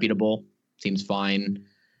seem reputable. Seems fine.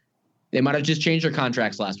 They might have just changed their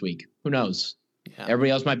contracts last week. Who knows? Yeah.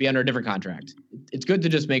 Everybody else might be under a different contract. It's good to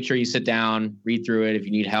just make sure you sit down, read through it. If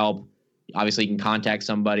you need help, obviously you can contact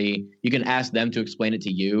somebody. You can ask them to explain it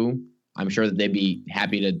to you. I'm sure that they'd be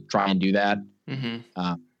happy to try and do that.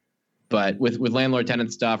 Mm-hmm. But with landlord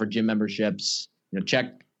tenant stuff or gym memberships,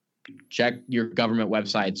 check your government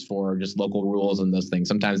websites for just local rules and those things.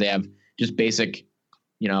 Sometimes they have just basic,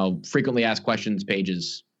 frequently asked questions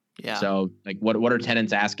pages. Yeah. So like what are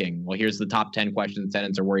tenants asking? Well, here's the top 10 questions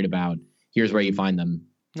tenants are worried about. Here's where you find them.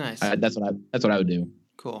 Nice. That's what I would do.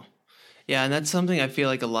 Cool. Yeah, and that's something I feel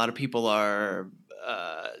like a lot of people are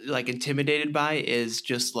intimidated by, is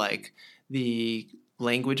just like the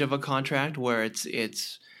language of a contract where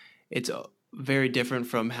it's very different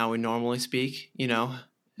from how we normally speak, you know?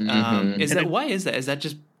 Why is that? Is that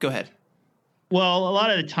just, go ahead. Well, a lot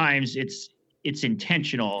of the times it's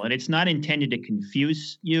intentional, and it's not intended to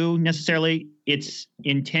confuse you necessarily. It's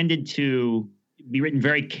intended to be written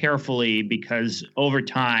very carefully because over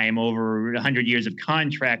time, over 100 years of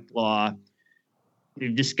contract law,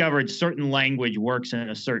 we've discovered certain language works in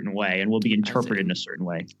a certain way and will be interpreted in a certain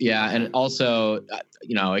way. Yeah, and also,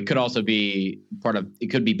 it could also be it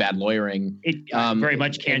could be bad lawyering. It very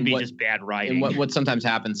much can be just bad writing. And what sometimes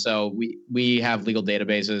happens, so we have legal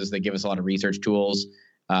databases that give us a lot of research tools.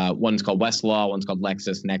 One's called Westlaw, one's called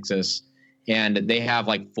LexisNexis, and they have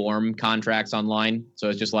like form contracts online. So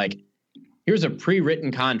it's just like, here's a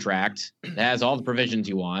pre-written contract that has all the provisions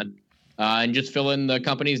you want. And just fill in the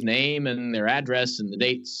company's name and their address and the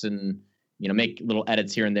dates, and make little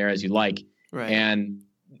edits here and there as you like. Right. And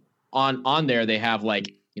on there they have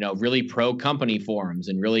like really pro company forms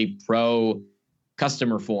and really pro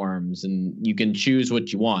customer forms, and you can choose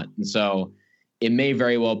what you want. And so it may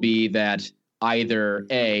very well be that either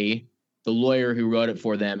the lawyer who wrote it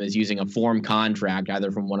for them is using a form contract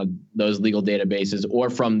either from one of those legal databases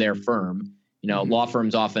or from their firm. Law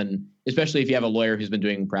firms often, especially if you have a lawyer who's been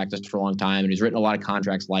doing practice for a long time and who's written a lot of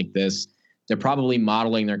contracts like this, they're probably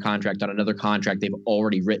modeling their contract on another contract they've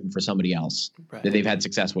already written for somebody else that they've had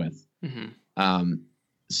success with.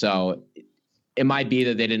 So it might be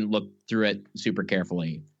that they didn't look through it super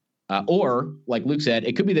carefully. Or, like Luke said,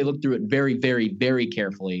 it could be they looked through it very, very, very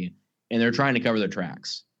carefully and they're trying to cover their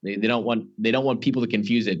tracks. They don't want people to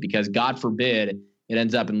confuse it because, God forbid, it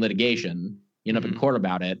ends up in litigation, you end up in court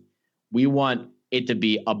about it. We want it to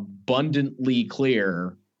be abundantly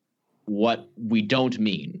clear what we don't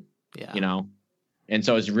mean, and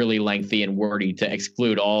so it's really lengthy and wordy to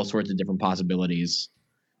exclude all sorts of different possibilities.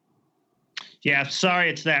 Yeah, sorry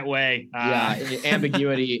it's that way.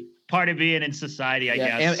 Ambiguity. Part of being in society, I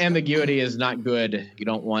guess. Ambiguity is not good. You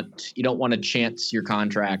don't want to chance your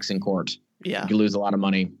contracts in court. Yeah, you lose a lot of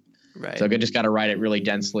money. Right. So you just got to write it really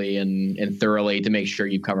densely and thoroughly to make sure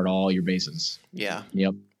you've covered all your bases. Yeah.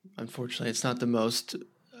 Yep. Unfortunately, it's not the most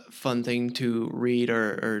fun thing to read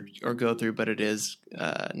or go through, but it is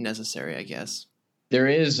necessary, I guess. There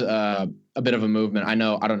is a bit of a movement. I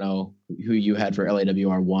don't know who you had for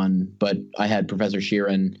LAWR 1, but I had Professor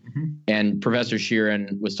Sheeran, and Professor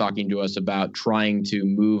Sheeran was talking to us about trying to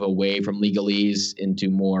move away from legalese into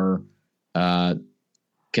more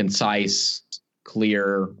concise,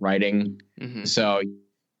 clear writing. So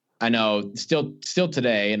I know still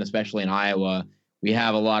today, and especially in Iowa, we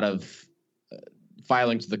have a lot of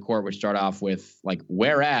filings to the court which start off with like,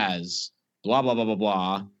 whereas, blah, blah, blah, blah,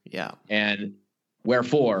 blah. Yeah. And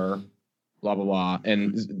wherefore, blah, blah, blah.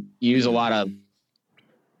 And you use a lot of,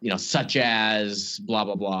 such as, blah,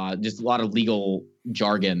 blah, blah. Just a lot of legal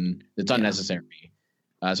jargon that's unnecessary.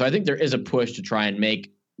 So I think there is a push to try and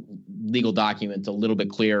make legal documents a little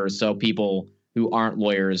bit clearer so people who aren't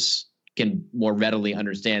lawyers can more readily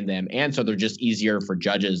understand them. And so they're just easier for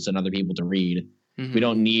judges and other people to read. We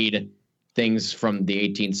don't need things from the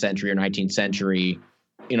 18th century or 19th century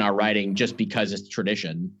in our writing just because it's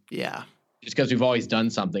tradition. Yeah. Just because we've always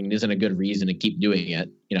done something isn't a good reason to keep doing it.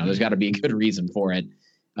 There's got to be a good reason for it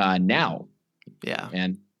now. Yeah.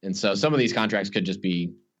 And so some of these contracts could just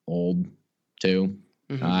be old too.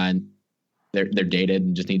 And they're dated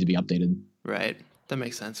and just need to be updated. Right. That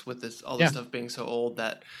makes sense with this all this stuff being so old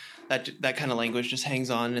that kind of language just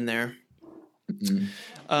hangs on in there.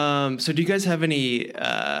 So do you guys have any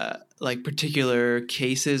like particular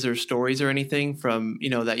cases or stories or anything from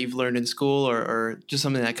that you've learned in school or just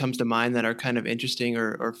something that comes to mind that are kind of interesting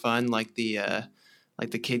or fun, like the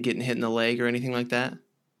kid getting hit in the leg or anything like that?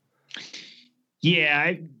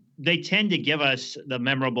 Yeah, they tend to give us the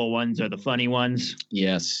memorable ones or the funny ones.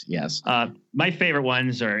 Yes. My favorite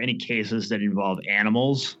ones are any cases that involve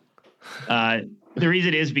animals. The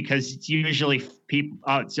reason is because it's usually people.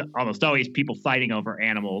 It's almost always people fighting over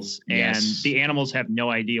animals, and the animals have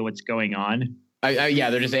no idea what's going on.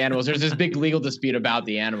 They're just animals. There's this big legal dispute about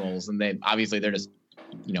the animals, and they're just,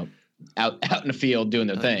 out in the field doing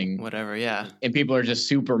their thing. Whatever, yeah. And people are just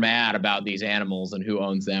super mad about these animals and who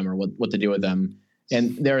owns them or what to do with them.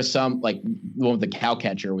 And there are some, like the one with the cow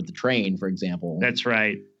catcher with the train, for example. That's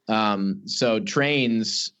right. So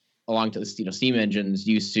trains along to steam engines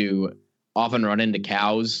used to often run into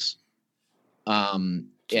cows, and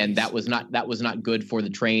that was not good for the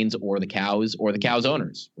trains or the cows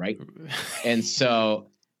owners, right? and so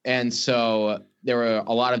there were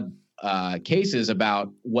a lot of cases about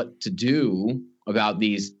what to do about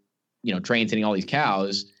these trains hitting all these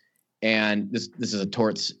cows, and this is a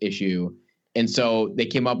torts issue, And so they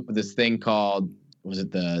came up with this thing called, was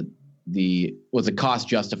it cost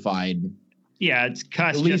justified? Yeah, it's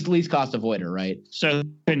cost least cost avoider, right? So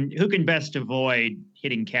who can best avoid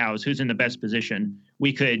hitting cows? Who's in the best position?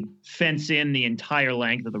 We could fence in the entire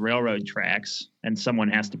length of the railroad tracks, and someone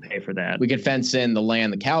has to pay for that. We could fence in the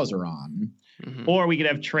land the cows are on. Mhm. Or we could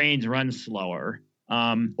have trains run slower.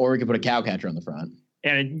 Or we could put a cow catcher on the front.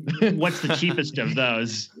 And what's the cheapest of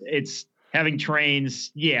those? It's having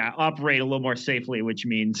trains, operate a little more safely, which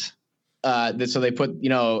means... So they put,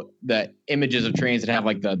 the images of trains that have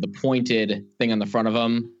like the pointed thing on the front of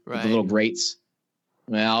them, with the little grates.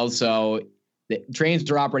 Well, so the trains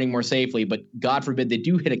are operating more safely, but God forbid they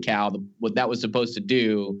do hit a cow. What that was supposed to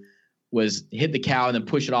do was hit the cow and then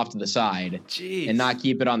push it off to the side. Jeez. And not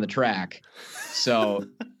keep it on the track. So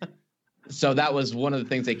that was one of the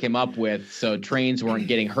things they came up with. So trains weren't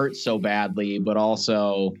getting hurt so badly, but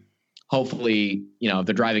also hopefully, if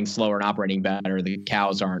they're driving slower and operating better, the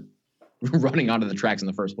cows aren't running onto the tracks in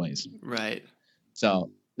the first place. Right.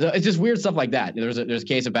 So it's just weird stuff like that. There's a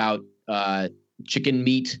case about chicken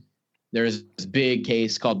meat. There's this big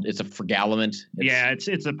case called it's a frugaliment.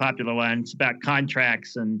 It's a popular one. It's about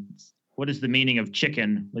contracts and what is the meaning of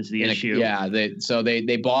chicken was the issue.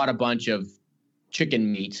 They bought a bunch of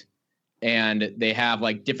chicken meat, and they have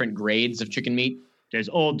like different grades of chicken meat. There's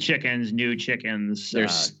old chickens, new chickens.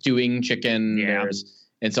 There's stewing chicken. Yeah.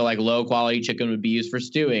 And so like low quality chicken would be used for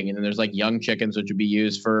stewing. And then there's like young chickens, which would be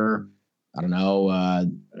used for, I don't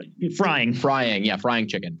know, frying. Frying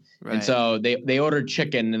chicken. Right. And so they ordered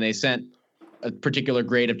chicken, and they sent a particular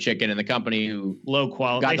grade of chicken, and the company who low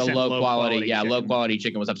quality got the low quality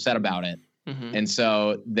chicken was upset about it. Mhm. And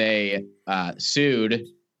so they sued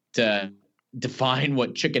to define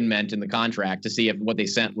what chicken meant in the contract to see if what they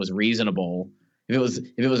sent was reasonable. If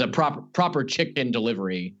it was a proper chicken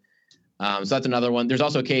delivery. So that's another one. There's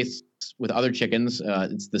also a case with other chickens.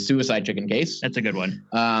 It's the suicide chicken case. That's a good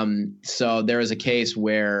one. So there is a case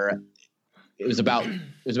where it was about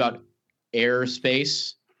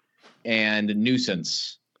airspace and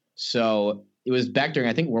nuisance. So it was back during,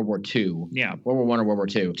 I think, World War II. Yeah. World War I or World War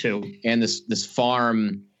II. Two. And this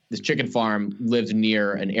chicken farm lived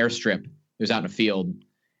near an airstrip. It was out in a field.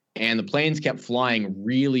 And the planes kept flying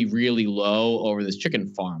really, really low over this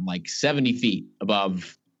chicken farm, like 70 feet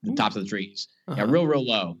above the tops of the trees. Uh-huh. Yeah, real, real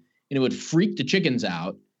low. And it would freak the chickens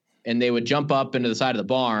out, and they would jump up into the side of the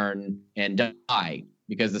barn and die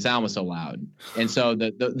because the sound was so loud. And so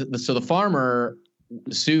the farmer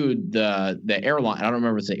sued the airline. I don't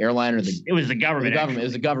remember if it's the airline or it was the government. It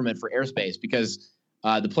was the government for airspace because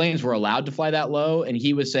the planes were allowed to fly that low. And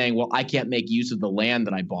he was saying, well, I can't make use of the land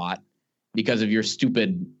that I bought because of your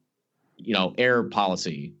stupid, air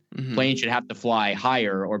policy. Mhm. Planes should have to fly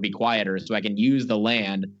higher or be quieter so I can use the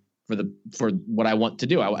land for what I want to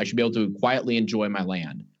do. I should be able to quietly enjoy my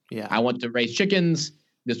land. Yeah. I want to raise chickens.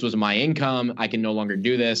 This was my income. I can no longer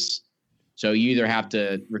do this. So you either have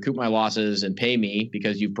to recoup my losses and pay me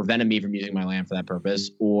because you've prevented me from using my land for that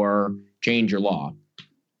purpose, or change your law.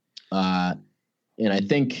 And I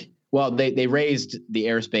think, well, they raised the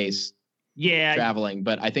airspace traveling,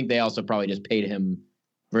 but I think they also probably just paid him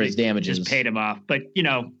for his damages. Just paid him off. But,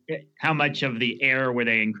 how much of the air were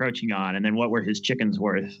they encroaching on? And then what were his chickens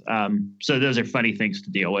worth? So those are funny things to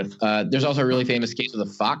deal with. There's also a really famous case with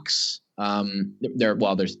a fox.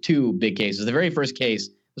 There's two big cases. The very first case,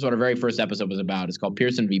 this is what our very first episode was about. It's called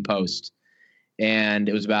Pearson v. Post. And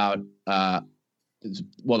it was about,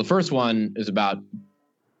 the first one is about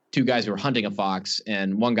two guys who were hunting a fox,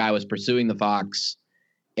 and one guy was pursuing the fox,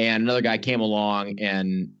 and another guy came along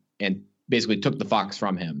and basically took the fox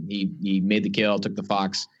from him. He made the kill, took the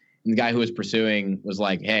fox, and the guy who was pursuing was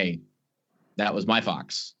like, hey, that was my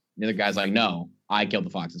fox. The other guy's like, no, I killed the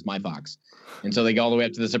fox. It's my fox. And so they go all the way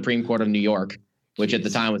up to the Supreme Court of New York, which at the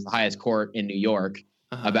time was the highest court in New York,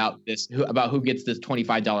 about who gets this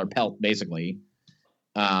 $25 pelt, basically.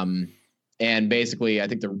 And basically, I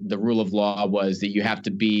think the rule of law was that you have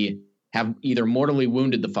to have either mortally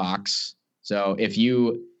wounded the fox. So if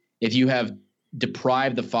you have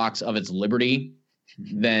deprived the fox of its liberty,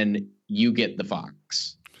 then you get the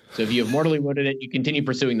fox. So if you have mortally wounded it, you continue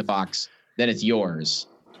pursuing the fox, then it's yours.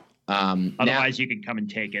 Otherwise, you can come and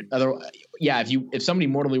take it. If somebody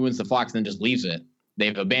mortally wounds the fox and then just leaves it,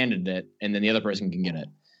 they've abandoned it, and then the other person can get it.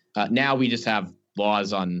 Now we just have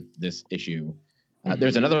laws on this issue.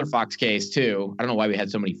 There's another fox case too. I don't know why we had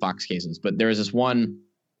so many fox cases, but there was this one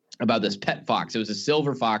about this pet fox. It was a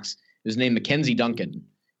silver fox. It was named Mackenzie Duncan.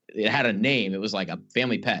 It had a name. It was like a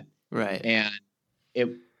family pet. Right. And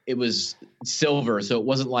it was silver, so it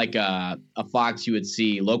wasn't like a fox you would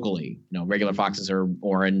see locally. Regular foxes are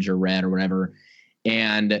orange or red or whatever.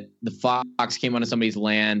 and the fox came onto somebody's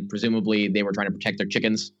land. Presumably, they were trying to protect their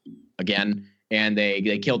chickens again, and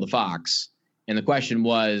they killed the fox. And the question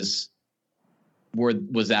was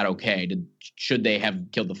that okay? Should they have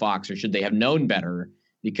killed the fox, or should they have known better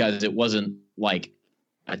because it wasn't like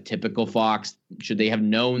a typical fox? Should they have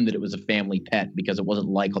known that it was a family pet because it wasn't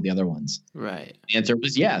like all the other ones? Right. The answer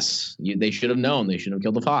was yes. They should have known. They should have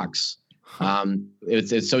killed the fox.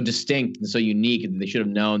 It's so distinct and so unique that they should have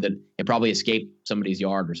known that it probably escaped somebody's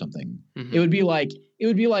yard or something. Mm-hmm. It would be like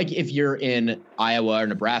if you're in Iowa or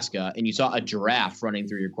Nebraska and you saw a giraffe running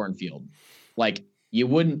through your cornfield. Like you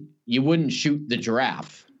wouldn't shoot the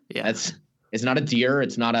giraffe. Yeah. It's not a deer.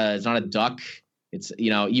 It's not a duck. It's,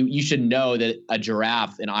 you should know that a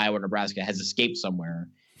giraffe in Iowa or Nebraska has escaped somewhere.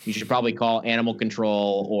 You should probably call animal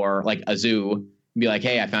control or like a zoo and be like,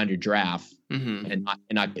 hey, I found your giraffe. Mm-hmm. And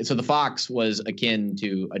not, so the fox was akin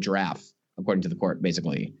to a giraffe, according to the court,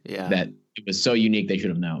 basically. Yeah. That it was so unique they should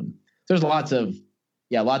have known. So there's lots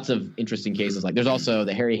of interesting cases. Like there's also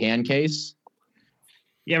the Hairy Hand case.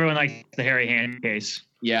 Yeah, everyone likes the Hairy Hand case.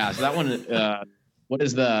 Yeah, so that one. What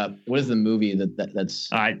is the movie that's?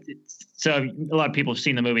 So a lot of people have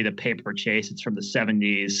seen the movie The Paper Chase. It's from the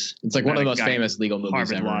 70s. It's like one of the most famous legal movies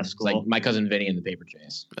Harvard ever. Law It's School. like My Cousin Vinny and The Paper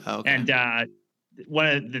Chase. Okay.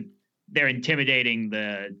 And they're intimidating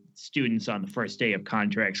the students on the first day of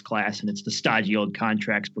contracts class, and it's the stodgy old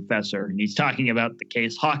contracts professor, and he's talking about the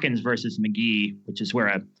case Hawkins versus McGee, which is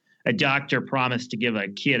where a doctor promised to give a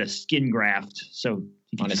kid a skin graft so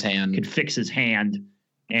he On his hand. could fix his hand,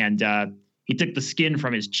 and he took the skin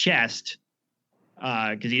from his chest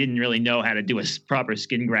because he didn't really know how to do a proper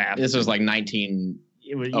skin graft. This was like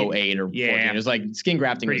 1908 or 14. It was like skin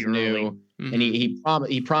grafting was Pretty early. new. Mm-hmm. And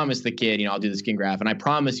he promised the kid, I'll do the skin graft, and I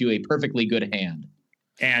promise you a perfectly good hand.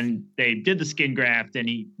 And they did the skin graft, and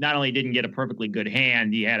he not only didn't get a perfectly good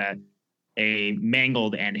hand, he had a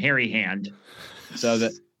mangled and hairy hand. So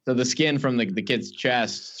the skin from the kid's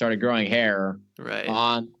chest started growing hair right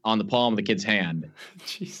on the palm of the kid's hand.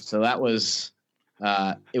 Jeez. So that was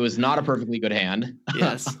it was not a perfectly good hand.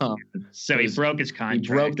 Yes. So he broke his contract. He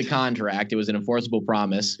broke the contract. It was an enforceable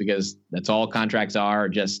promise because that's all contracts are,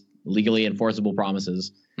 just legally enforceable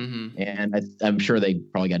promises. Mm-hmm. And I'm sure they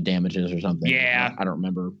probably got damages or something. Yeah. I don't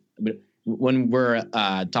remember. But when we're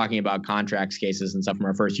talking about contracts cases and stuff from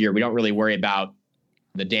our first year, we don't really worry about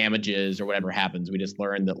the damages or whatever happens. We just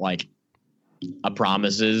learn that like a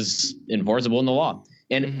promise is enforceable in the law.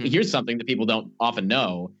 And here's something that people don't often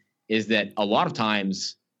know is that a lot of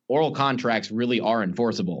times oral contracts really are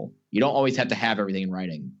enforceable. You don't always have to have everything in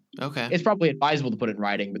writing. Okay. It's probably advisable to put it in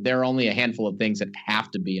writing, but there are only a handful of things that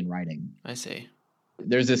have to be in writing. I see.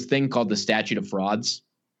 There's this thing called the statute of frauds,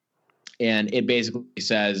 and it basically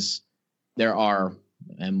says there are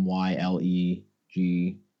MYLEG.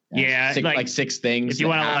 Yeah, like six things if you that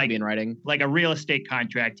want to have to be in writing. like a real estate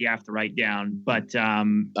contract, you have to write down, but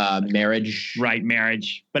Marriage. right,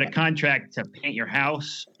 marriage. But a contract to paint your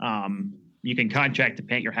house, you can contract to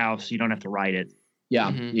paint your house. You don't have to write it.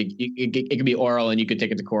 Yeah, Mhm. it could be oral, and you could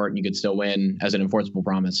take it to court, and you could still win as an enforceable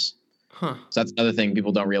promise. Huh. So that's another thing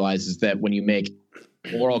people don't realize is that when you make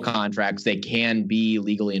oral contracts, they can be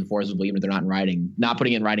legally enforceable even if they're not in writing. Not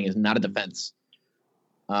putting it in writing is not a defense.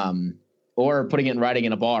 Or putting it in writing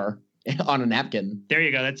in a bar on a napkin. There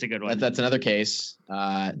you go. That's a good one. That's another case.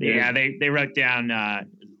 They wrote down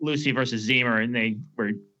Lucy versus Zemer, and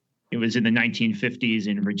it was in the 1950s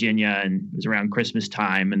in Virginia, and it was around Christmas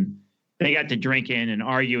time, and they got to drinking and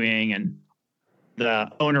arguing, and the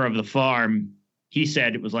owner of the farm, he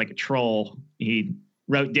said it was like a troll. He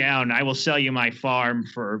wrote down, "I will sell you my farm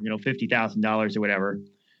for $50,000 or whatever,"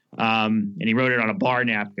 and he wrote it on a bar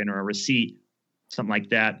napkin or a receipt, something like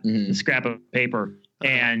that, a scrap of paper,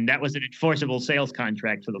 and that was an enforceable sales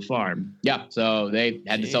contract for the farm. Yeah, so they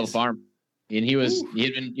had to sell the farm, and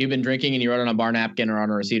he'd been drinking, and he wrote it on a bar napkin or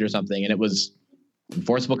on a receipt or something, and it was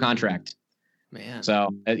enforceable contract. Man.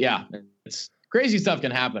 So it's crazy stuff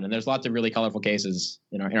can happen, and there's lots of really colorful cases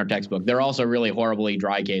in our textbook. There are also really horribly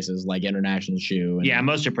dry cases like International Shoe. And, yeah,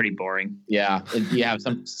 most are pretty boring. Yeah, you have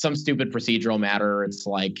some stupid procedural matter. It's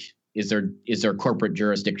like, is there corporate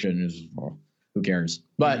jurisdiction? Who cares?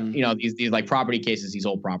 But these like property cases, these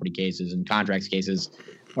old property cases and contracts cases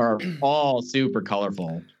are all super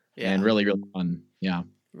colorful and really, really fun. Yeah.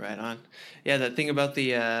 Right on. Yeah, that thing about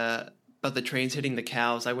the trains hitting the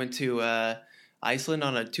cows. I went to Iceland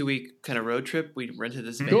on a 2-week kind of road trip. We rented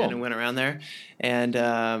this van and went around there. And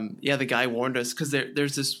the guy warned us because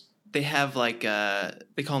there's this. They have like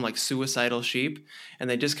they call them like suicidal sheep, and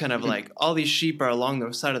they just kind of like all these sheep are along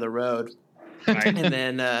the side of the road. Right. And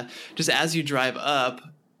then just as you drive up,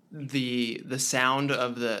 the sound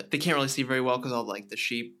of they can't really see very well because all like the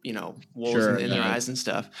sheep, wolves Sure, in their eyes and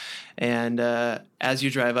stuff. And as you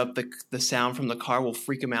drive up, the sound from the car will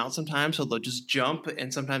freak them out sometimes. So they'll just jump,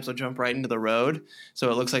 and sometimes they'll jump right into the road.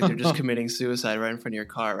 So it looks like they're just committing suicide right in front of your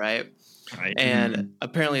car, right? Right. And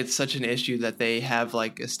apparently it's such an issue that they have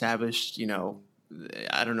like established,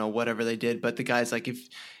 I don't know, whatever they did, but the guy's like, if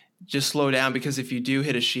just slow down, because if you do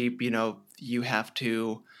hit a sheep, you have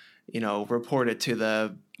to, report it to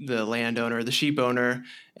the landowner, the sheep owner,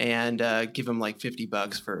 and give him like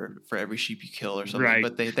 $50 for every sheep you kill or something. Right.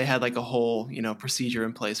 But they had like a whole, procedure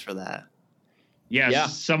in place for that. Yes, Yeah.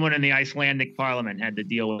 someone in the Icelandic parliament had to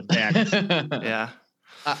deal with that. Yeah.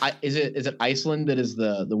 Is it Iceland that is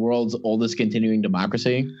the world's oldest continuing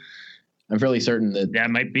democracy? I'm fairly certain that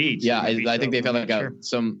Might be. Yeah, I think they've had like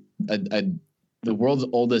the world's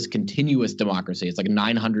oldest continuous democracy. It's like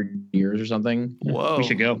 900 years or something. Whoa. We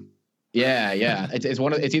should go. Yeah.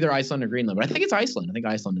 It's either Iceland or Greenland, but I think it's Iceland. I think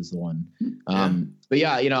Iceland is the one. But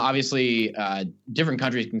yeah, obviously, different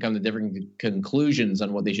countries can come to different conclusions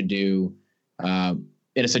on what they should do in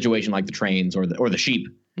a situation like the trains or the sheep.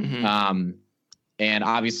 Mm-hmm. And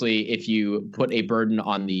obviously, if you put a burden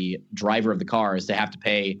on the driver of the cars to have to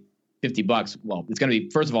pay $50, well, it's going to be,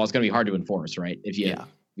 first of all, it's going to be hard to enforce, right? If you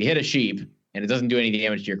hit a sheep and it doesn't do any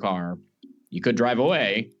damage to your car, you could drive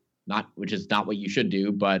away, which is not what you should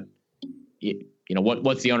do, but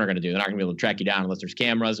what's the owner going to do? They're not going to be able to track you down unless there's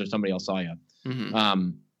cameras or somebody else saw you.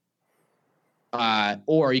 Mm-hmm.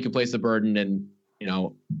 Or you could place the burden and,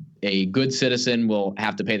 a good citizen will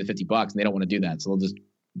have to pay the $50 and they don't want to do that. So they'll just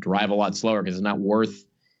drive a lot slower because it's not worth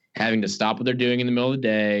having to stop what they're doing in the middle of the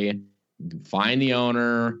day, find the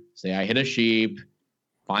owner, say I hit a sheep,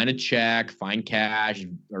 find a check, find cash,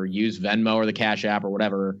 or use Venmo or the Cash App or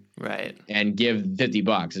whatever, right? And give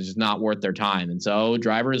 $50. It's just not worth their time, and so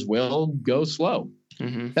drivers will go slow.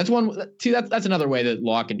 Mm-hmm. That's one. See, that's another way that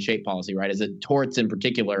law can shape policy, right? Is that torts in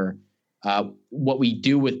particular? What we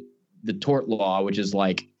do with the tort law, which is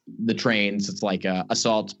like the trains, it's like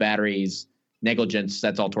assaults, batteries, negligence.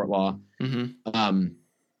 That's all tort law. Mm-hmm.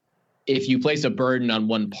 If you place a burden on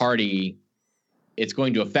one party, it's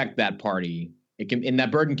going to affect that party. And that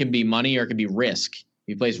burden can be money or it can be risk. If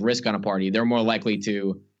you place risk on a party, they're more likely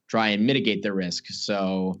to try and mitigate the risk.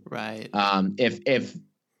 So, right.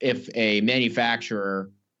 If a manufacturer,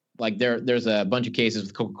 like there's a bunch of cases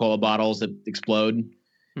with Coca-Cola bottles that explode.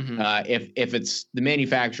 Mm-hmm. If it's the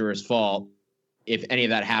manufacturer's fault, if any of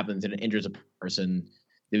that happens and it injures a person,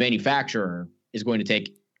 the manufacturer is going to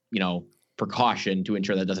take, precaution to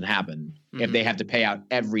ensure that doesn't happen. Mm-hmm. If they have to pay out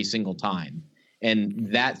every single time. And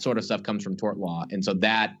that sort of stuff comes from tort law. And so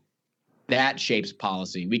that shapes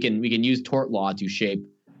policy. We can use tort law to shape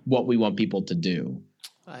what we want people to do.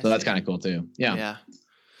 So that's kind of cool too. Yeah.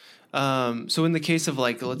 Yeah. So in the case of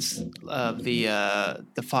like, the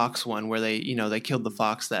fox one where they killed the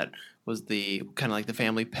fox that was the kind of like the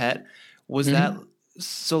family pet, was mm-hmm. that,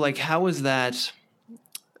 so like, how is that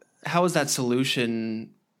solution?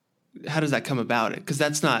 How does that come about? Because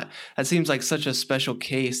that seems like such a special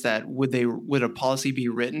case that would a policy be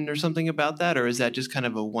written or something about that? Or is that just kind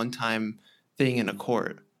of a one-time thing in a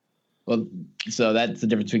court? Well, so that's the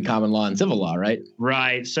difference between common law and civil law, right?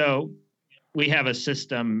 Right. So we have a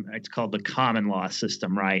system, it's called the common law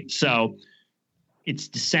system, right? So it's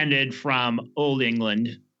descended from Old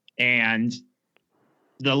England, and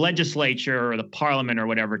the legislature or the parliament or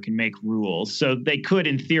whatever can make rules. So they could,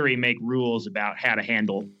 in theory, make rules about how to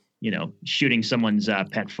handle shooting someone's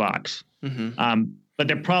pet fox. Mm-hmm. But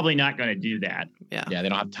they're probably not going to do that. Yeah, they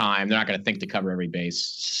don't have time. They're not going to think to cover every base.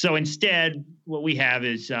 So instead, what we have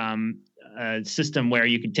is a system where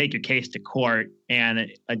you can take your case to court, and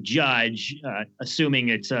a judge, assuming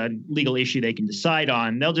it's a legal issue they can decide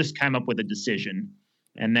on, they'll just come up with a decision.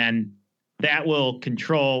 And then that will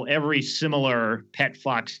control every similar pet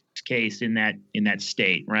fox case in that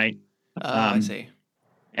state, right? I see.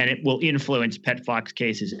 And it will influence pet fox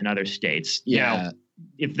cases in other states. Yeah. Now,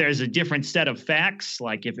 if there's a different set of facts,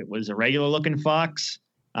 like if it was a regular looking fox,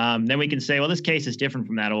 then we can say, well, this case is different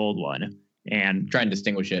from that old one, and try and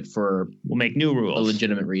distinguish it we'll make new rules. A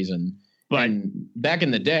legitimate reason. But back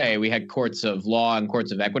in the day, we had courts of law and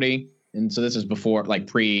courts of equity. And so this is before, like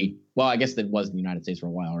I guess that was in the United States for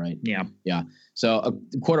a while, right? Yeah. Yeah. So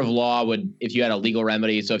a court of law would, if you had a legal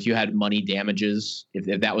remedy, so if you had money damages,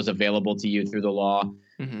 if that was available to you through the law,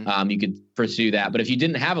 mm-hmm. You could pursue that. But if you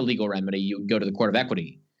didn't have a legal remedy, you would go to the court of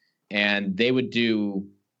equity, and they would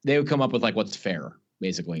come up with like what's fair,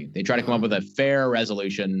 basically. They try to come up with a fair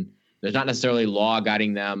resolution. There's not necessarily law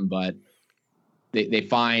guiding them, but they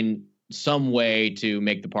find some way to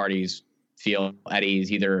make the parties feel at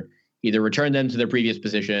ease, either either return them to their previous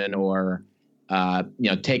position or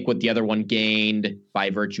take what the other one gained by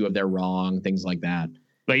virtue of their wrong, things like that.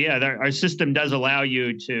 But yeah, our system does allow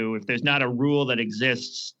you to, if there's not a rule that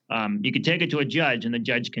exists, you can take it to a judge, and the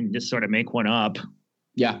judge can just sort of make one up.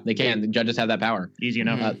 Yeah, they can. The judges have that power. Easy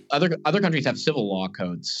enough. Other countries have civil law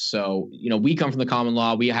codes. So, we come from the common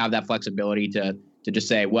law. We have that flexibility to just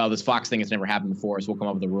say, well, this Fox thing has never happened before, so we'll come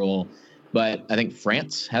up with a rule. But I think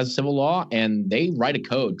France has civil law, and they write a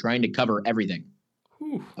code trying to cover everything.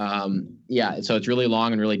 So it's really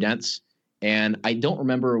long and really dense. And I don't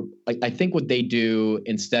remember, I think what they do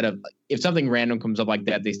instead of, if something random comes up like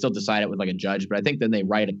that, they still decide it with like a judge. But I think then they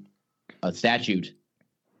write a statute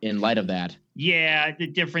in light of that. Yeah, the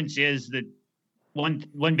difference is that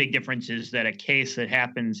one big difference is that a case that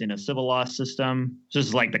happens in a civil law system, so this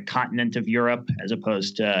is like the continent of Europe as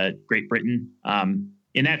opposed to Great Britain.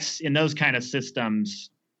 In those kind of systems,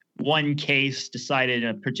 one case decided in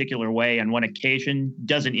a particular way on one occasion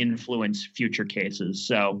doesn't influence future cases.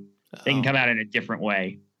 So they can come out in a different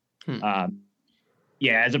way.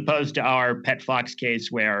 As opposed to our Pet Fox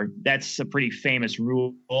case, where that's a pretty famous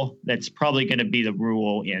rule that's probably going to be the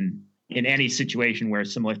rule in any situation where a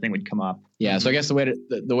similar thing would come up. Yeah. So I guess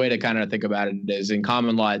the way to kind of think about it is, in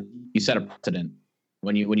common law, you set a precedent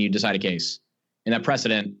when you decide a case, and that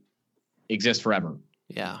precedent exists forever.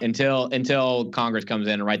 Yeah. Until Congress comes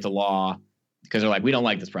in and writes a law because they're like, we don't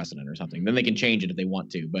like this precedent or something. Then they can change it if they want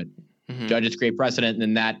to. But judges create precedent,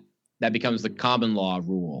 and then that becomes the common law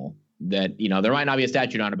rule. That, there might not be a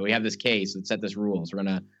statute on it, but we have this case that set this rule, so we're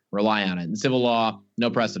going to rely on it. In civil law, no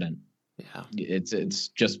precedent. Yeah. It's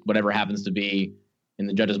just whatever happens to be in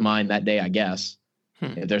the judge's mind that day, I guess,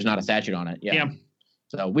 if there's not a statute on it. Yeah.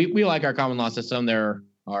 So we like our common law system. There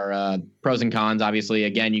are pros and cons, obviously.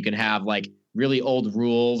 Again, you can have like really old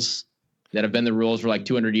rules that have been the rules for like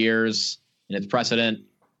 200 years, and it's precedent.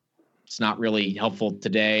 It's not really helpful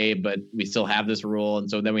today, but we still have this rule. And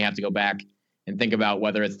so then we have to go back and think about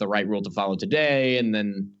whether it's the right rule to follow today, and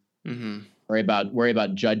then worry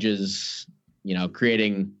about judges,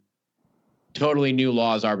 creating totally new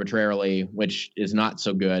laws arbitrarily, which is not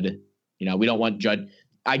so good. We don't want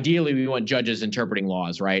ideally we want judges interpreting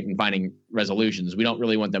laws, right, and finding resolutions. We don't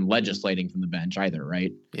really want them legislating from the bench either,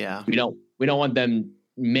 right? Yeah. We don't want them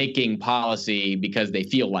making policy because they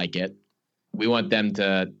feel like it. We want them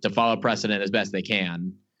to follow precedent as best they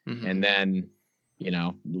can, and then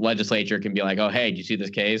legislature can be like, oh, hey, did you see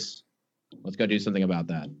this case? Let's go do something about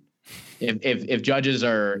that. If judges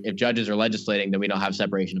are legislating, then we don't have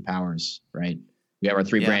separation of powers, right? We have our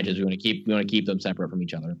three branches. We want to keep them separate from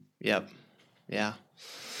each other. Yep. Yeah.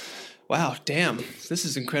 Wow. Damn. This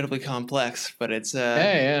is incredibly complex, but it's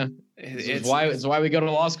it's why we go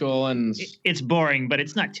to law school, and it's boring, but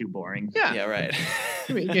it's not too boring. Yeah. Yeah. Right.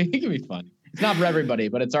 it can be fun. It's not for everybody,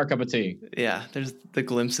 but it's our cup of tea. Yeah, there's the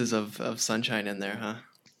glimpses of sunshine in there,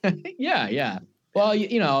 huh? Yeah.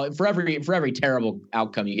 Well, for every terrible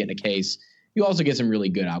outcome you get in a case, you also get some really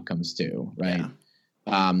good outcomes too, right?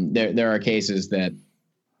 Yeah. There are cases that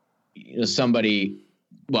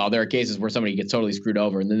there are cases where somebody gets totally screwed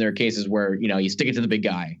over, and then there are cases where you stick it to the big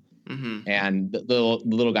guy, and the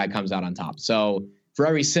little guy comes out on top. So for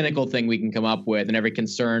every cynical thing we can come up with, and every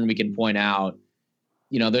concern we can point out,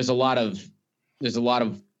 there's a lot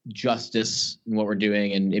of justice in what we're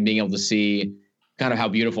doing, and being able to see kind of how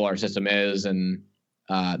beautiful our system is, and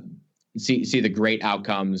see the great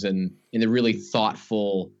outcomes and the really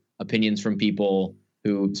thoughtful opinions from people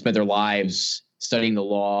who spent their lives studying the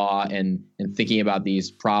law and thinking about these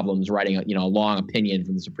problems, writing a long opinion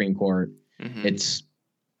from the Supreme Court. It's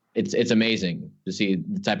amazing to see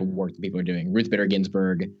the type of work that people are doing. Ruth Bader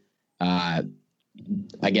Ginsburg, I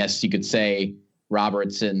guess you could say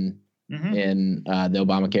Roberts in the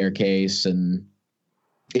Obamacare case, and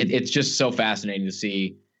it's just so fascinating to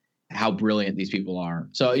see how brilliant these people are.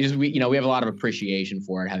 So we have a lot of appreciation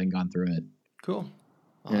for it, having gone through it. Cool.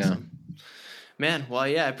 Awesome. Yeah. Man, well,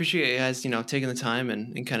 yeah, I appreciate you guys, taking the time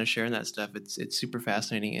and kind of sharing that stuff. It's super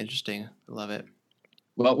fascinating, interesting. I love it.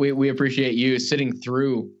 Well, we appreciate you sitting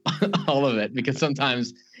through all of it, because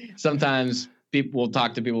sometimes people will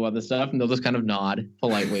talk to people about this stuff and they'll just kind of nod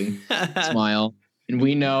politely, smile. And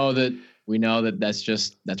we know that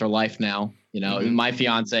that's our life now. My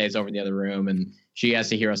fiance is over in the other room, and she has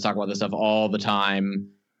to hear us talk about this stuff all the time,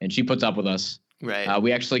 and she puts up with us. Right.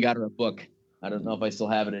 We actually got her a book. I don't know if I still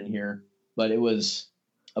have it in here, but it was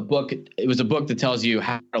a book. It was a book that tells you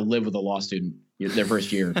how to live with a law student their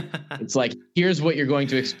first year. It's like, here's what you're going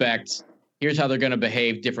to expect. Here's how they're going to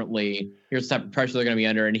behave differently. Here's the type of pressure they're going to be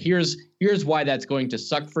under. And here's why that's going to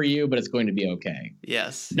suck for you, but it's going to be okay.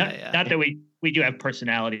 Yes. Not that we We do have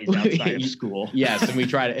personalities outside of school. Yes, and we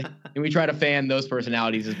try to fan those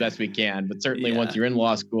personalities as best we can. But certainly, once you're in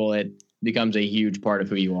law school, it becomes a huge part of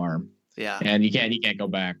who you are. Yeah, and you can't go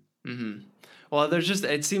back. Mm-hmm. Well,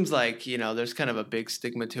 it seems like, there's kind of a big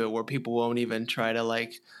stigma to it where people won't even try to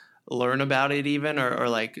like learn about it even, or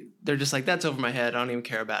like, they're just like, that's over my head. I don't even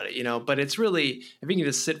care about it, but it's really, if you can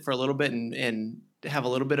just sit for a little bit and have a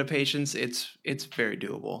little bit of patience, it's very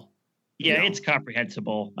doable. Yeah, it's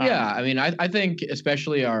comprehensible. Yeah. I mean, I think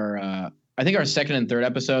especially our second and third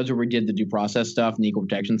episodes where we did the due process stuff and the equal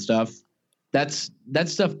protection stuff, that's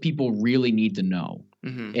stuff people really need to know.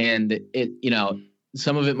 Mm-hmm. And it,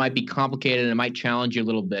 some of it might be complicated and it might challenge you a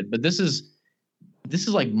little bit, but this is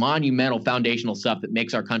like monumental foundational stuff that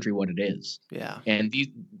makes our country what it is. Yeah. And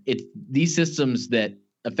these systems that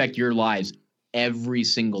affect your lives every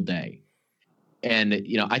single day. And,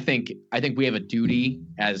 I think we have a duty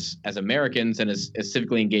as Americans and as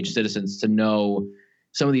civically engaged citizens to know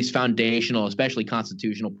some of these foundational, especially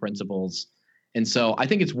constitutional principles. And so I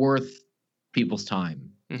think it's worth people's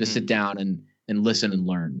time to sit down and listen and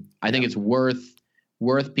learn. I think it's worth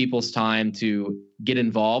people's time to get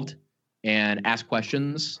involved and ask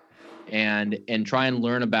questions and try and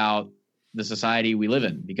learn about the society we live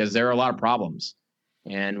in, because there are a lot of problems.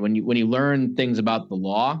 And when you learn things about the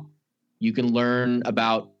law, you can learn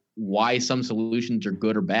about why some solutions are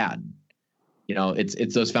good or bad.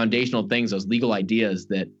 It's those foundational things, those legal ideas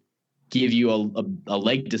that give you a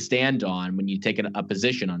leg to stand on when you take a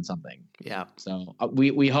position on something. Yeah. So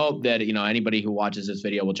we hope that, anybody who watches this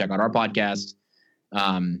video will check out our podcast.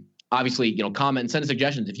 Obviously, comment and send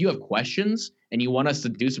suggestions. If you have questions and you want us to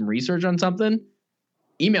do some research on something,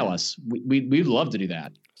 email us. We'd love to do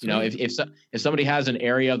that. If somebody has an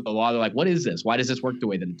area of the law, they're like, what is this? Why does this work the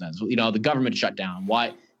way that it does? The government shutdown.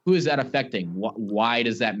 Why? Who is that affecting? Why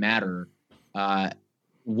does that matter?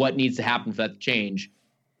 What needs to happen for that to change?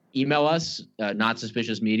 Email us,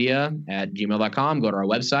 notsuspiciousmedia@gmail.com. Go to our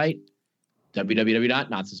website,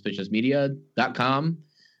 www.notsuspiciousmedia.com.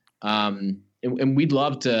 And we'd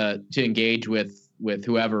love to engage with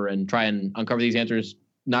whoever and try and uncover these answers,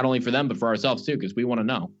 not only for them, but for ourselves too, because we want to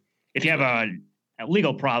know. If you have a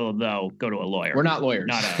legal problem, though, go to a lawyer. We're not lawyers.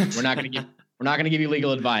 We're not going to give you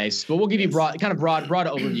legal advice, but we'll give you broad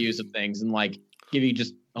overviews of things and like give you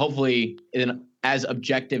just hopefully as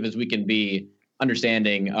objective as we can be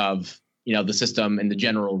understanding of, the system and the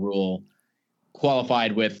general rule,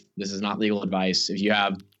 qualified with this is not legal advice. If you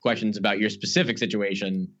have questions about your specific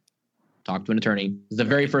situation, talk to an attorney. This is the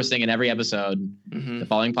very first thing in every episode. Mm-hmm. The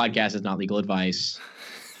following podcast is not legal advice.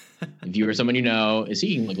 If you or someone you know is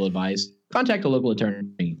seeking legal advice, contact a local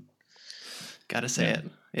attorney. Gotta say it.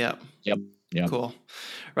 Yep. Yep. Cool.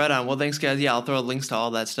 Right on. Well, thanks, guys. Yeah, I'll throw links to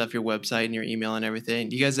all that stuff, your website and your email and everything.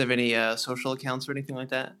 Do you guys have any social accounts or anything like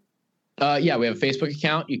that? Yeah, we have a Facebook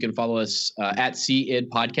account. You can follow us at CEID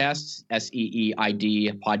Podcast,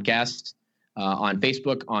 SEEID Podcast, on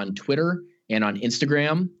Facebook, on Twitter, and on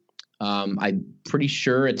Instagram. I'm pretty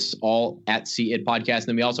sure it's all at CEID Podcast. And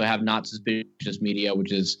then we also have Not Suspicious Media,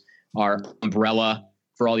 which is our umbrella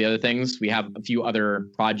for all the other things. We have a few other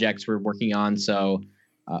projects we're working on. So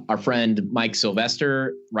our friend Mike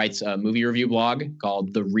Sylvester writes a movie review blog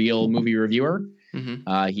called The Real Movie Reviewer.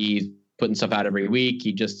 Mm-hmm. He's putting stuff out every week.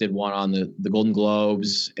 He just did one on the Golden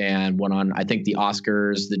Globes and one on, I think, the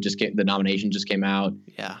Oscars the nomination just came out.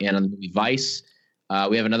 Yeah. And on the movie Vice.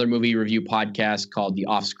 We have another movie review podcast called The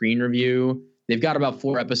Off Screen Review. They've got about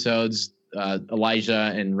 4 episodes.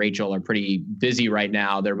 Elijah and Rachel are pretty busy right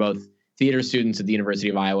now. They're both theater students at the University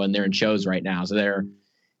of Iowa, and they're in shows right now. So they're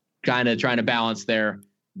kind of trying to balance their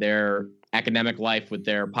academic life with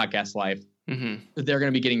their podcast life. Mm-hmm. They're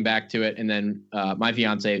going to be getting back to it. And then my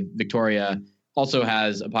fiance, Victoria, also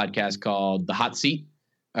has a podcast called The Hot Seat.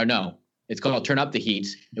 Or no, it's called Turn Up the Heat.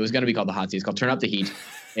 It was going to be called The Hot Seat. It's called Turn Up the Heat.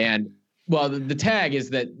 And well, the tag is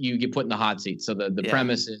that you get put in the hot seat. So the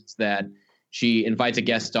premise is that she invites a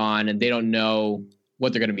guest on and they don't know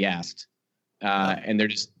what they're going to be asked. And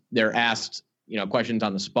they're asked, questions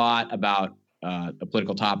on the spot about a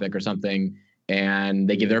political topic or something, and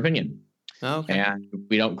they give their opinion. Oh, okay. And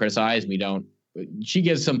we don't criticize. She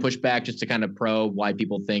gives some pushback just to kind of probe why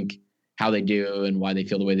people think how they do and why they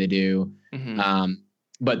feel the way they do. Mm-hmm.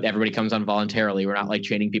 But everybody comes on voluntarily. We're not like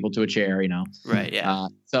chaining people to a chair, Right. Yeah.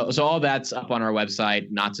 So all that's up on our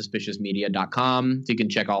website, notsuspiciousmedia.com. So you can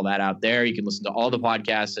check all that out there. You can listen to all the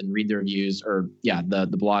podcasts and read the reviews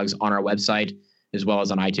the blogs on our website, as well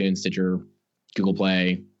as on iTunes, Stitcher, Google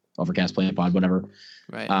Play, Overcast, Play Pod, whatever.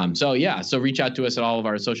 Right. So reach out to us at all of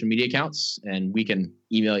our social media accounts and we can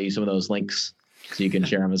email you some of those links so you can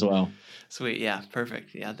share them as well. Sweet. Yeah.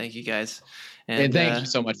 Perfect. Yeah. Thank you guys. And thank you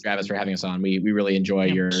so much, Travis, for having us on. We really enjoy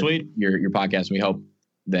your podcast. And we hope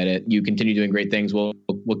that you continue doing great things. We'll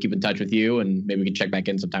keep in touch with you, and maybe we can check back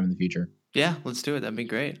in sometime in the future. Yeah, let's do it. That'd be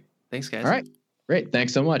great. Thanks, guys. All right. Great.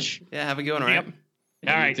 Thanks so much. Yeah, have a good one, all right?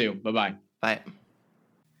 All right. You too. Bye-bye. Bye.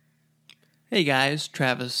 Hey, guys.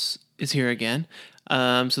 Travis is here again.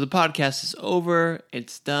 So the podcast is over.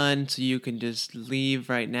 It's done, so you can just leave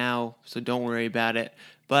right now, so don't worry about it.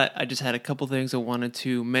 But I just had a couple things I wanted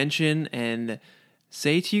to mention and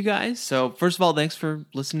say to you guys. So first of all, thanks for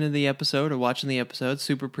listening to the episode or watching the episode.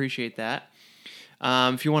 Super appreciate that.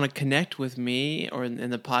 If you want to connect with me or in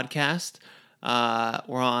the podcast,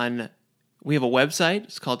 we have a website.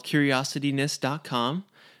 It's called CuriosityNess.com.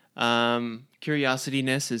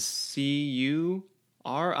 CuriosityNess is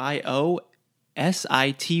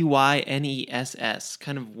CuriosityNess.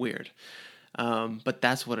 Kind of weird. But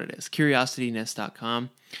that's what it is. CuriosityNess.com.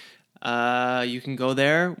 You can go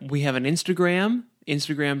there. We have an Instagram.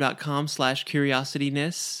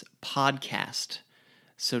 Instagram.com/CuriosityNess podcast.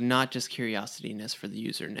 So not just CuriosityNess for the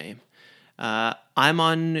username. I'm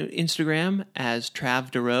on Instagram as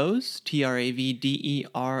Trav DeRose,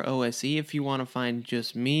 TravDerose, if you want to find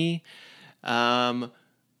just me. We're on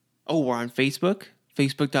Facebook,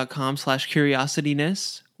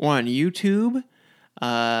 Facebook.com/CuriosityNess. We're on YouTube.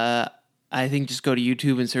 I think just go to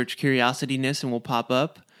YouTube and search CuriosityNess and we'll pop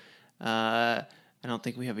up. I don't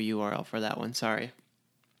think we have a URL for that one. Sorry.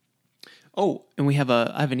 Oh, and I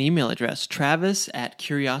have an email address,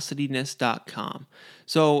 travis@curiosityness.com.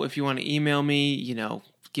 So if you want to email me,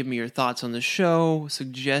 give me your thoughts on the show,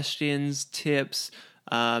 suggestions, tips,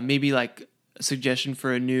 maybe like a suggestion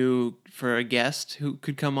for a guest who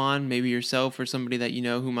could come on, maybe yourself or somebody that you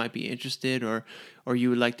know who might be interested or you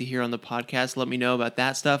would like to hear on the podcast. Let me know about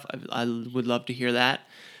that stuff. I would love to hear that.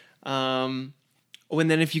 And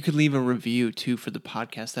then if you could leave a review too for the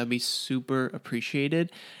podcast, that'd be super appreciated.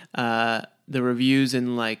 The reviews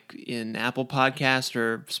in Apple Podcast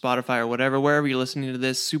or Spotify or whatever, wherever you're listening to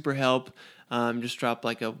this, super help. Just drop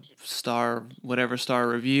like a star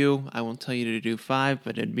review. I won't tell you to do 5,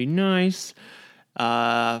 but it'd be nice.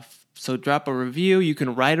 So drop a review. You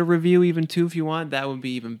can write a review even too if you want. That would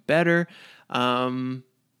be even better. But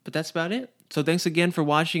that's about it. So thanks again for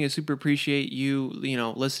watching. I super appreciate you,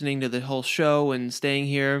 listening to the whole show and staying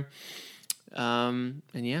here. And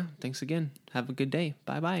yeah, thanks again. Have a good day.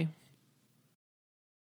 Bye-bye.